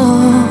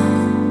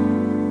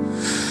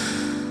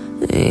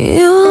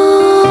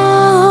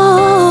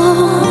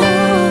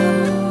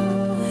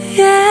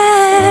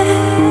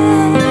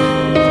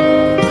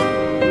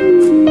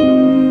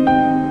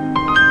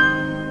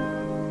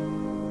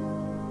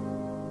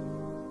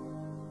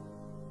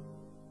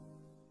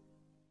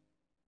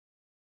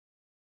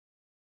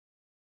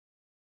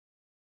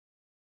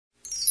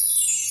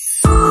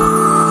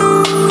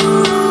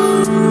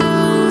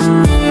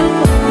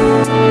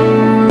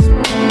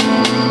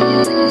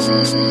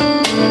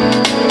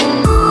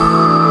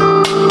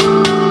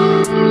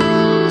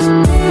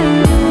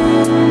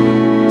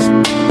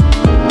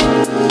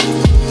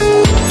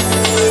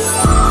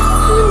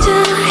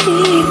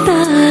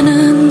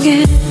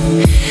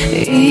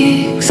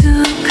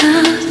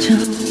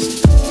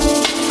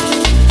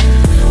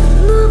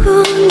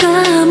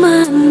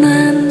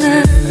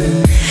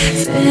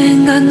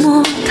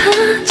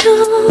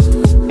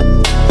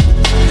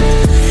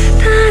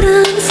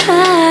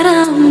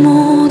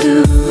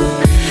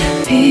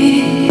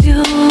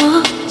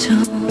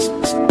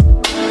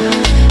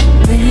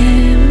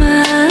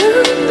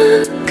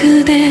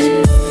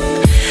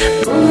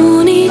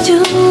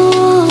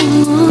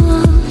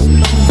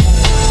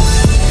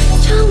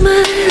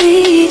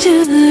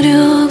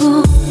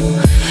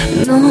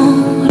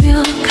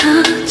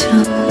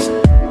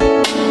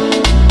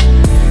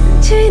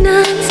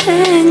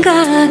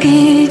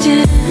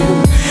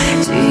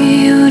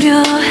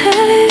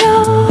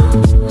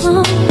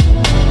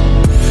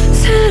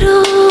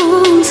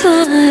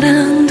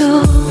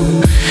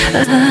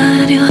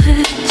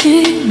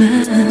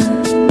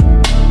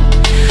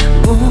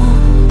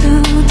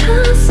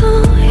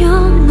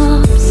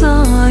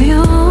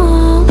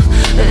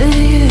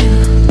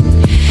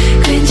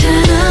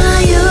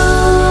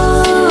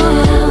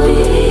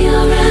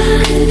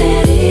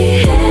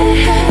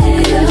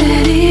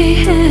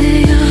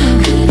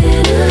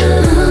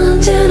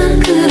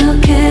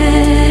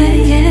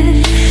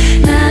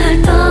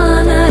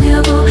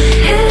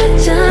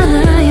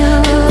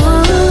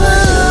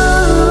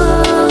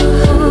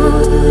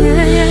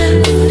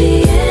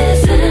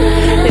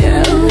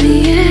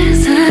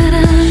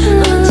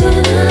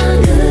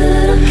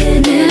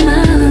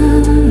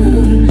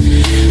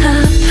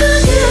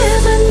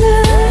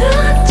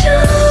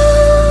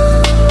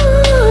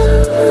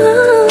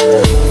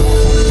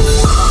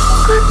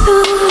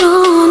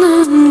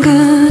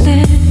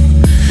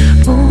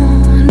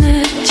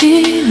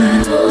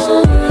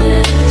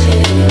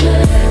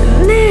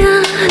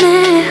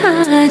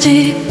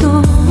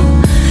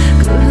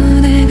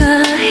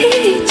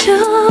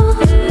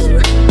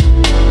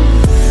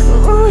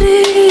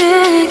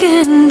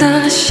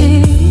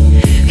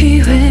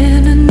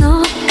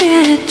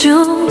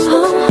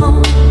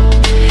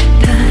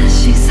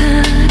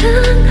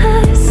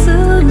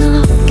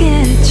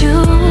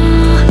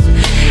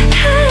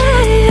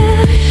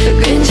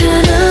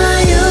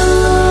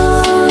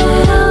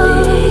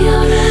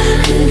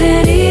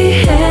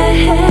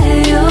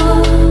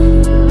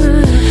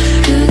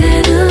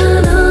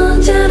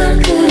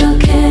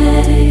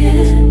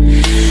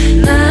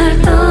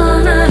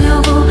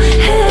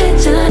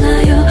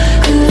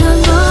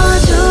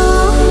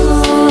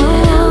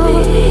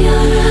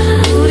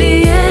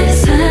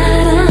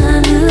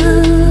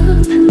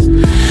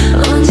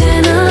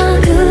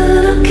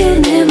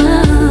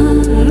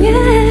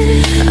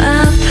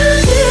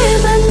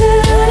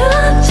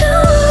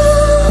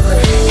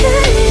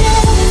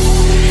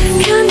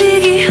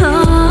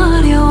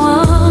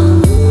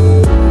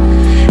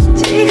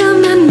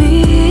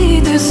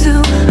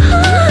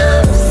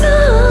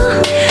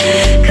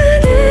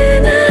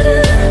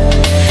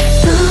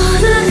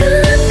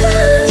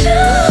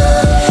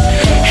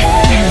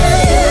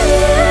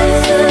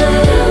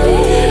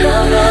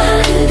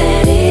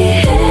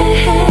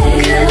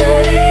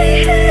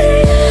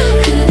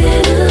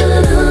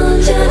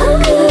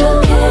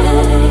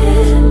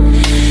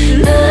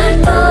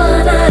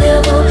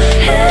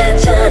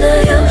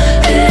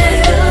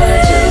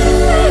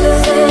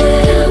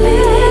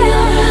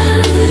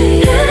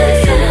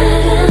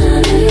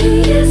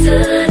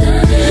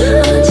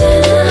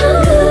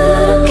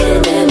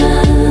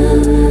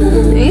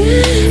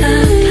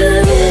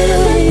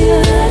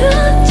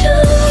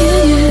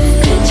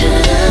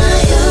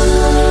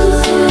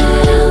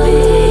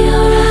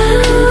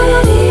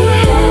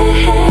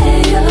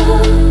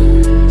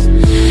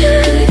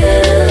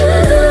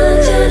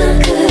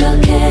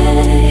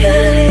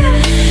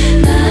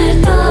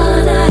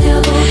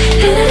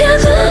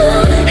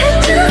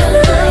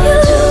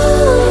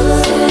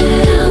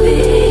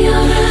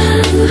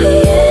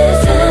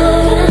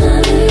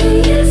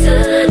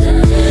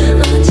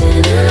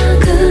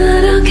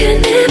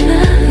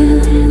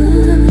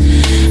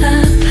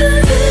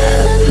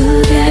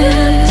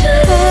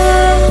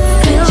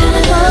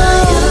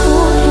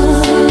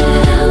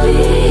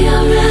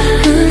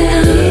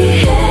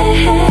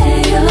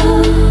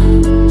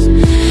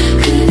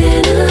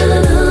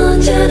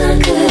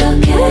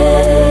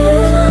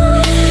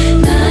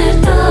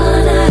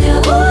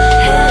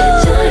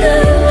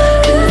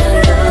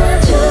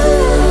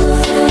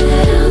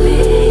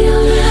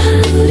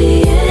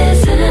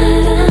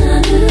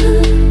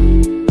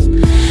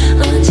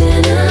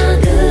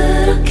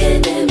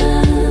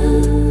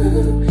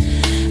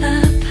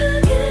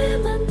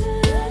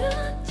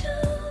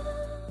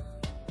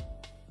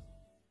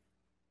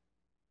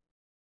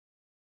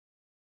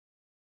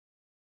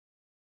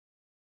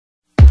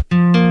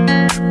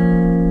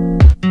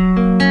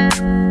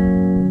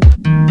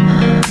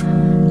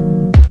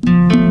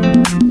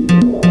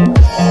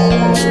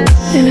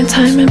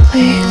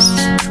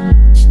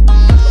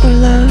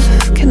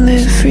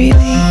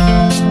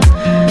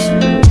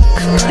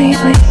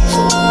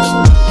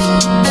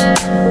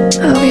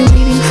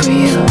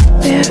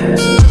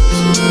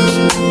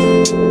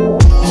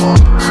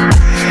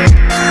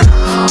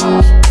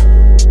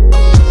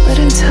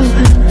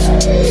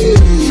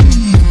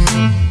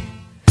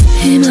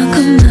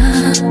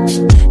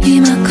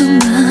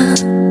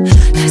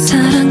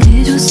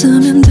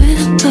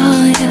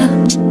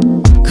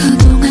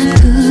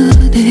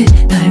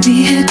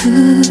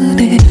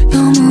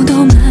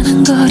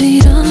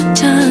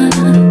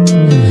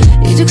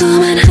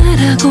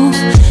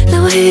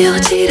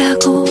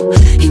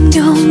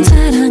 힘겨운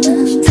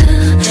사랑은 다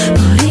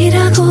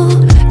버리라고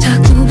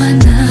자꾸만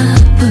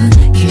나쁜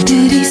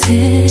일들이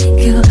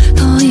생겨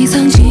더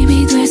이상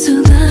짐이 될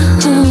수가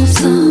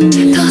없어.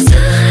 더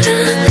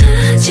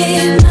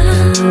사랑하지 마.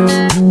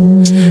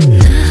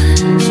 날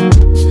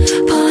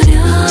버려.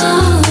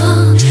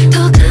 더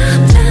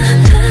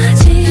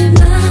감당하지 마.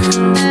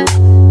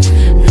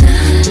 날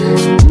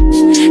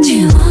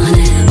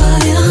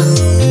지원해버려.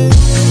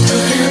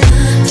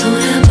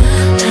 돌아봐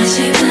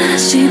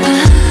다시 봐.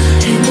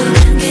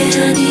 행복한 게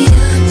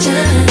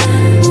아니었잖아.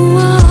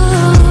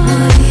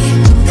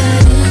 머리도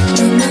다른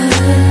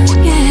눈물을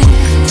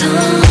더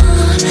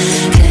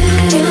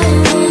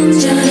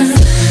그려온잖아.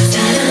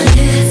 사랑해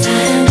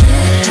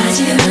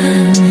하지만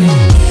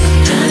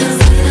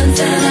한없이던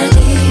사랑이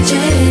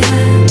죄야.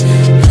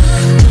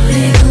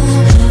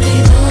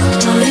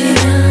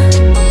 버리면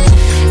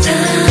다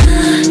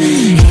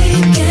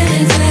잊게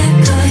될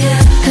거야.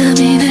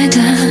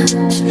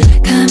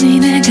 감히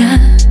내가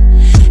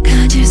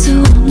가질 수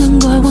없는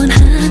걸 원한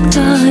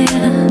거야.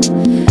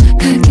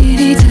 갈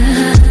길이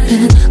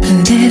다른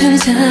그대를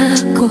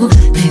잡고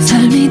내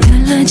삶이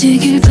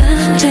달라지길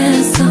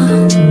바랬어.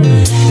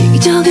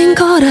 이기적인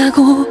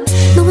거라고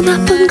너무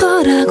나쁜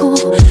거라고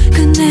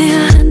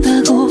끝내야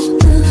한다고는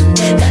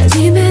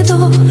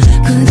다짐해도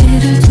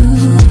그대를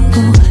두고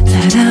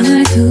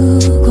사랑을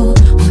두고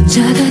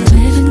혼자가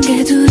되는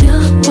게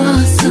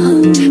두려웠어.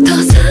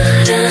 더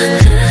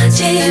사랑하지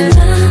마.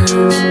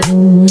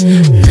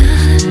 날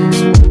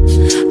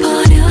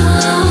버려.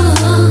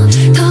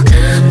 더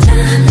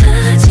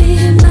감당하지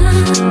마.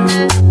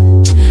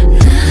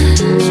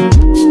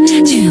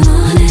 날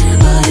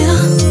지원해버려.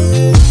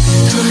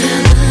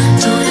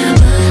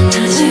 돌아봐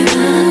다시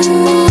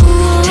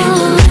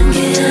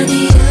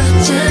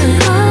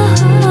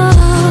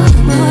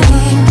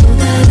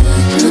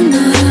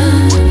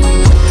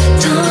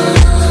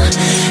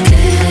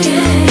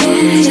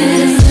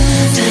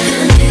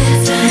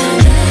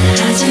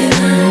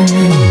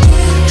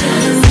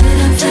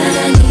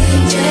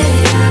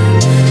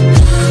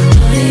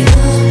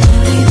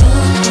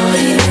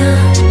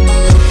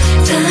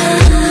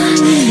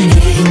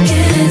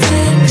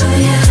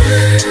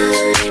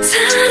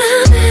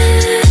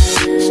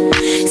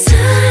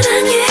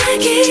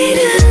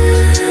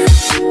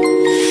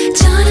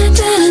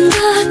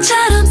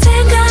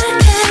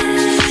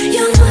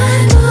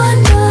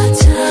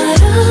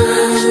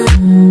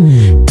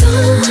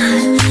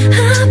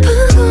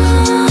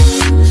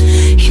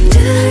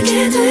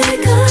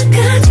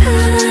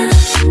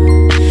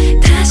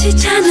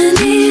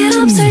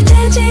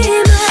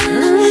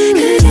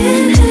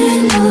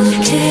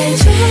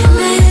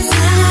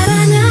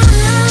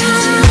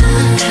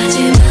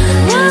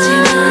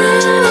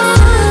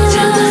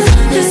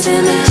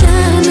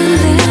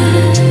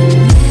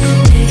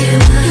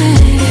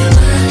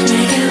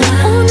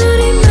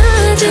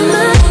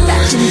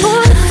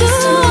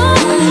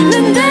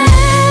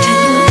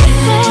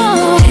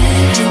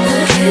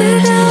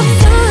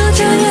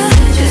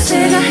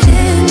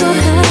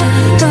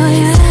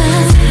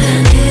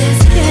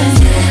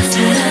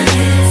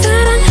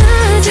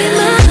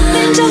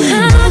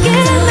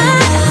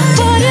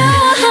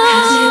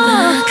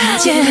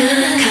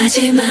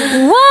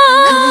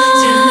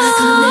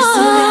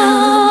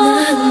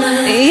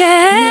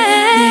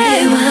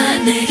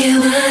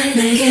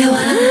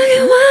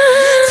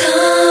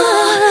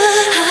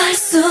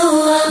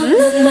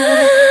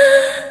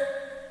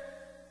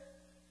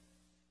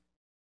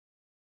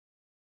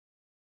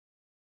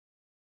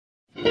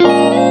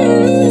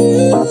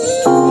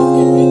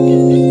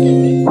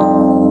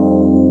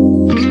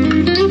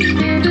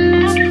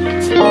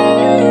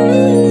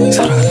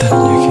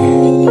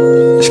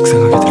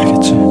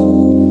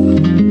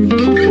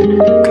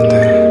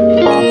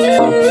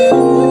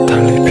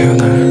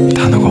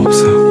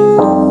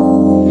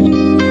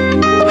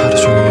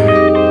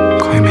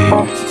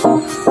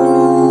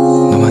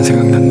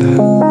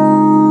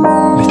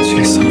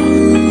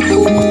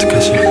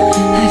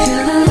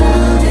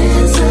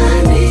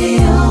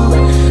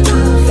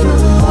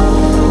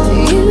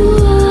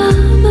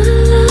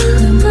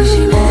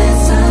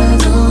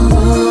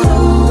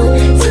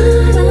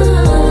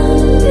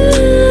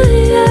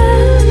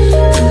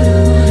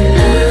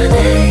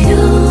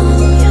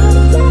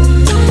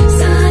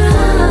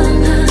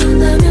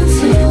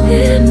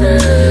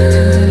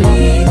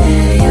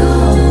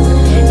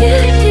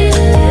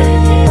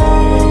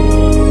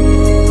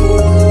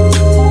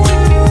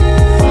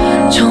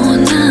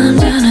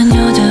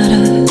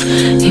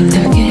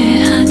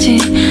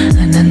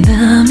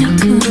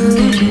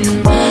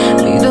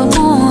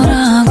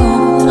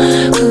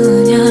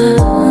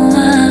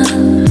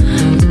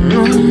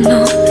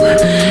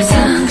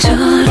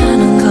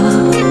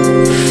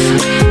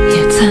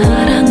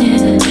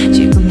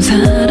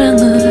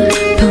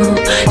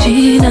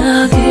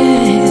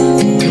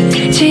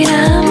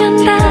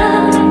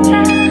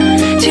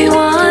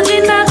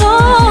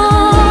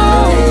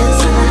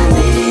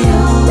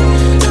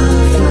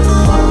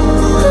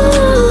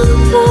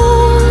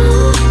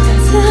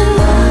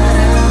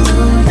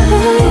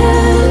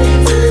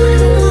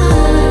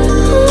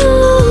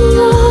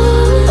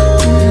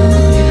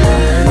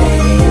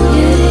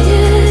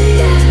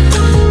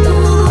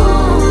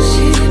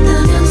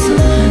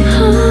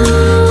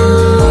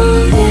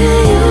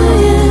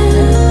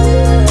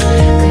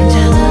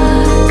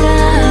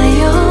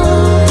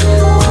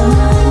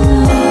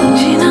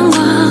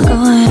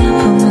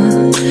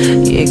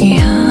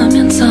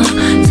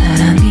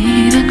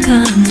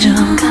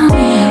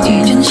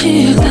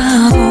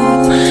싫다고.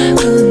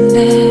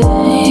 근데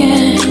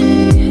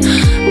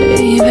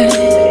baby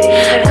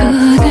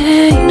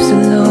그대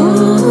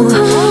입술로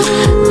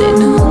내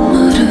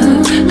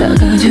눈물을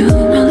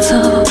닦아주면서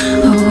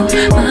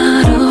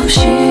말없이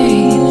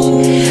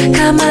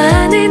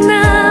가만히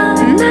날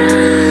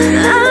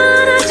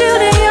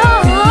안아주네요.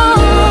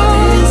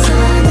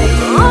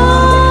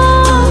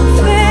 Oh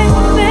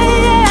baby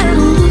I'm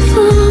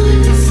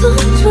falling so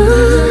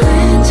far.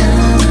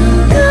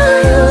 괜찮을까요?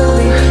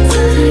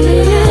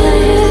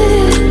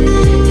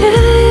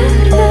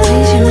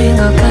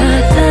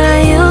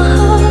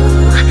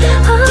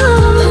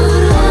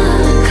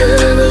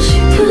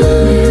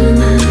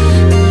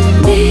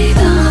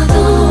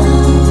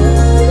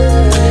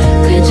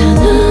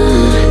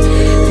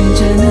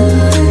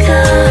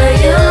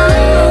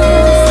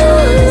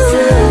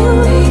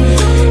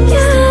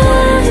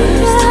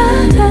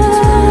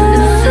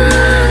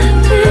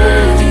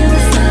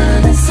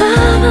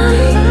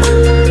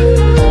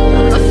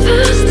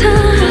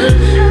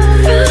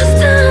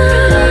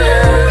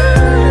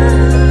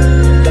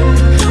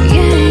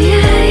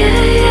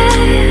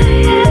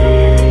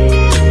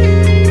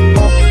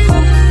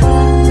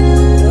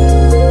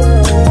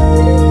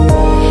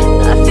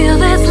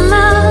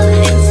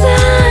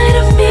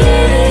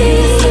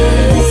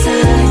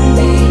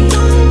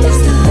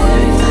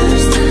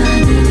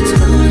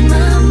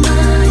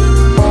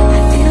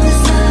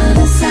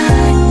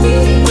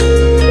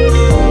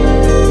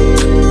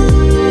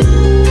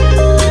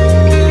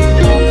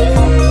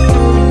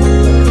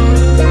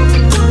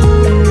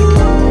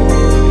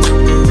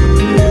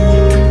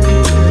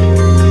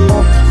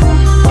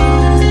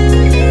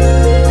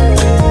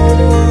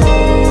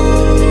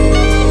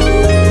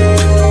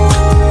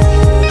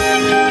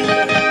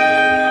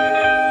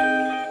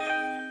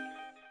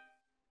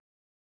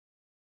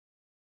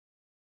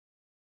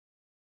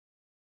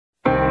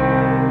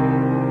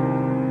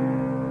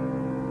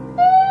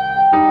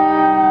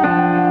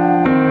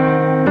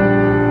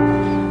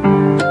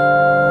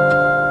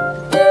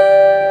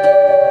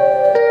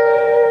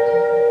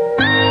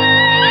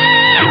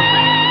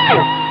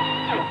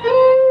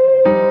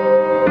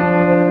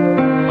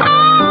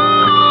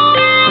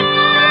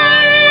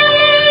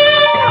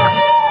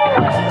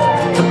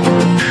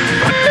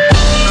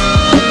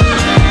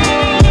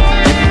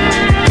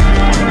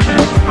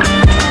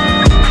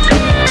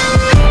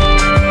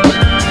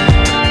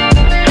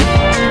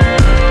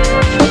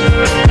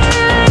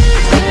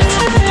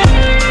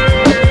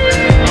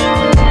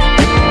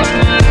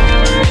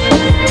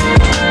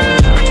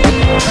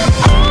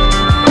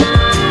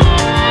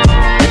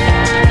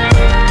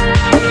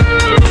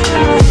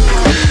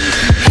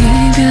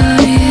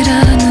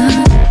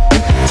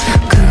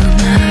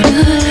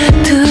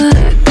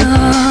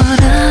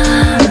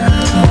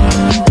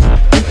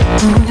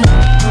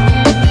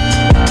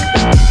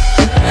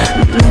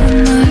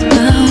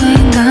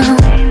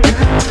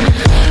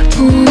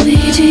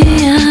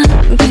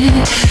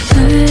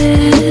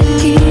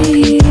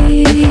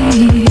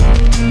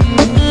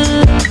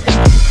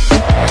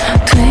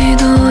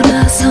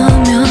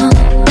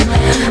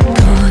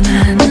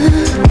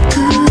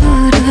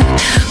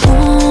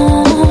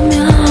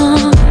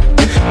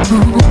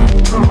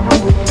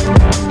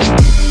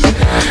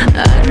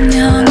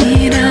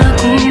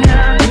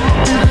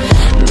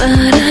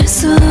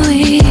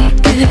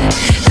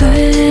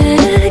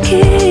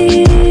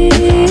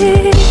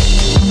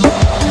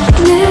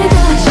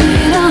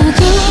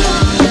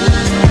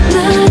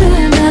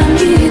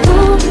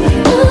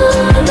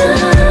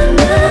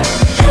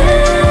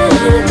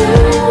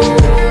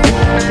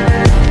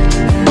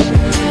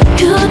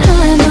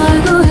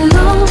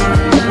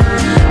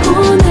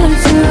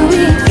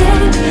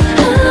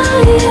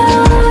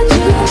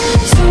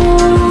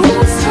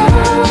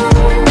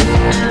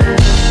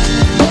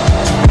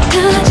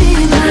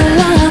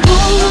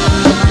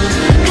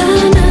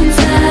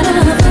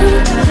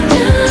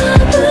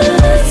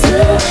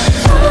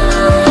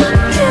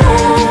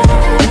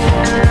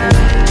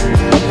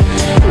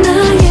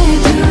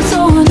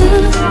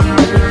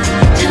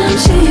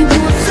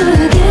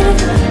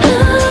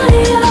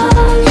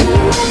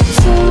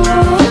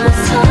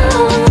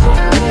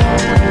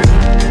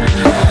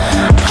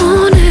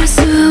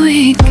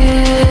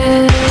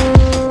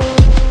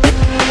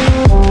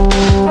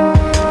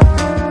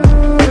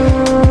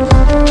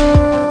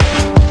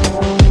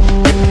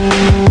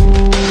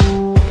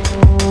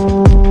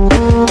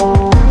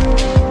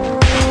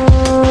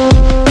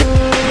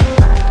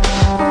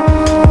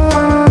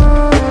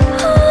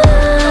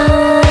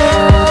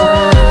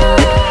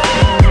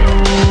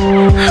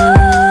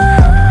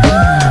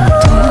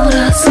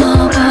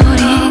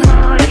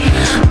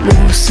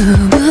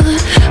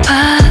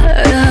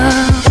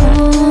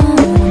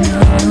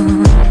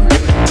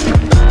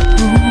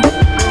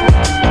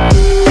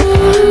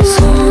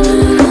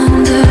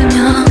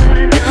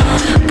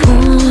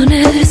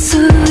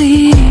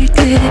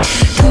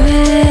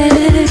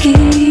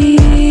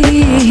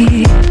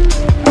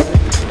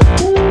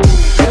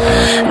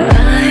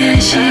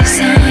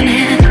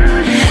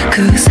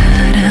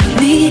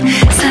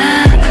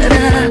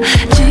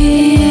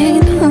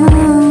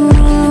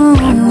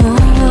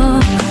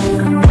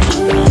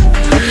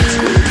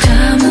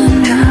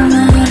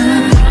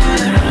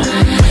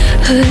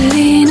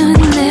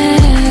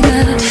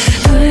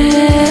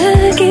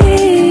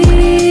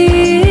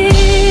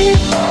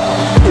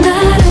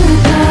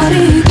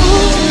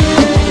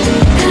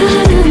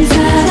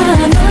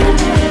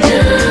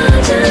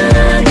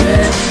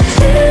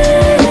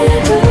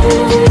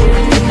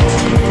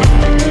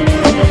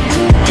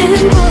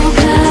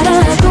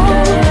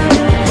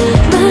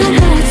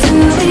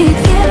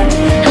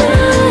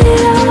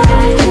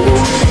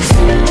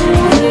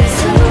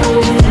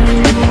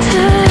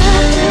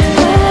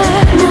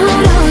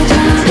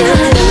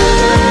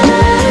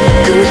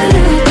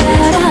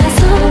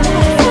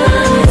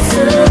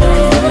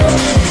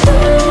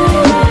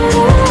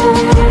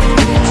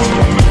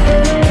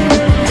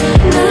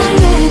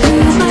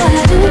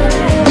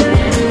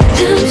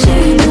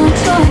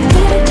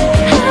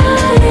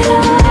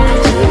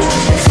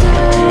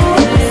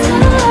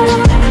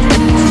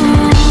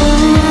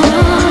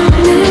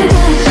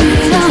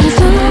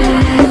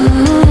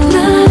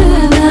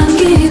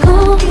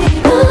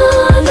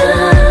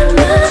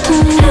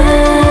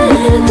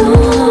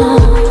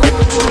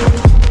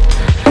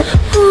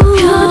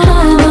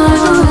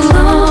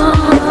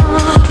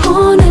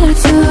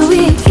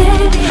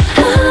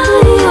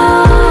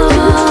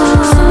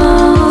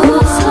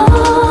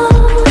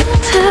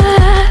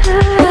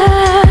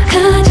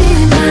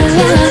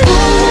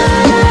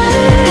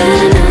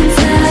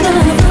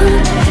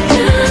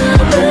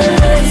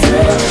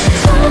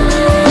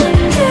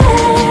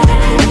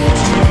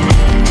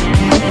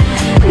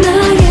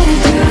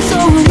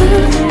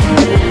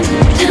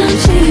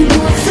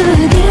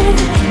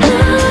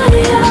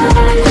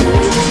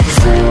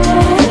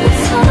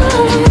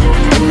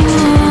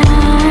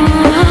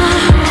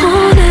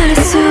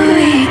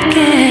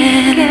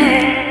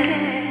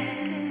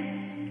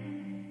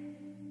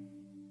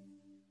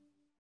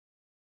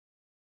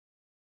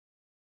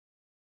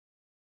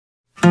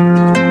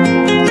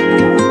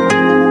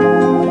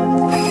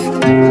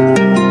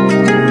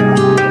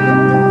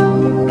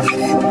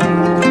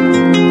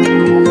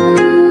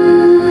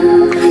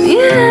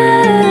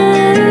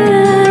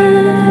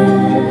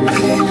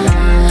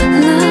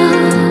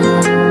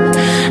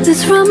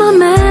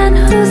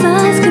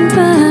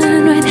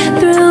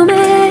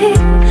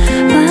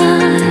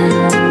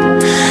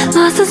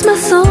 lost my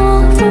soul.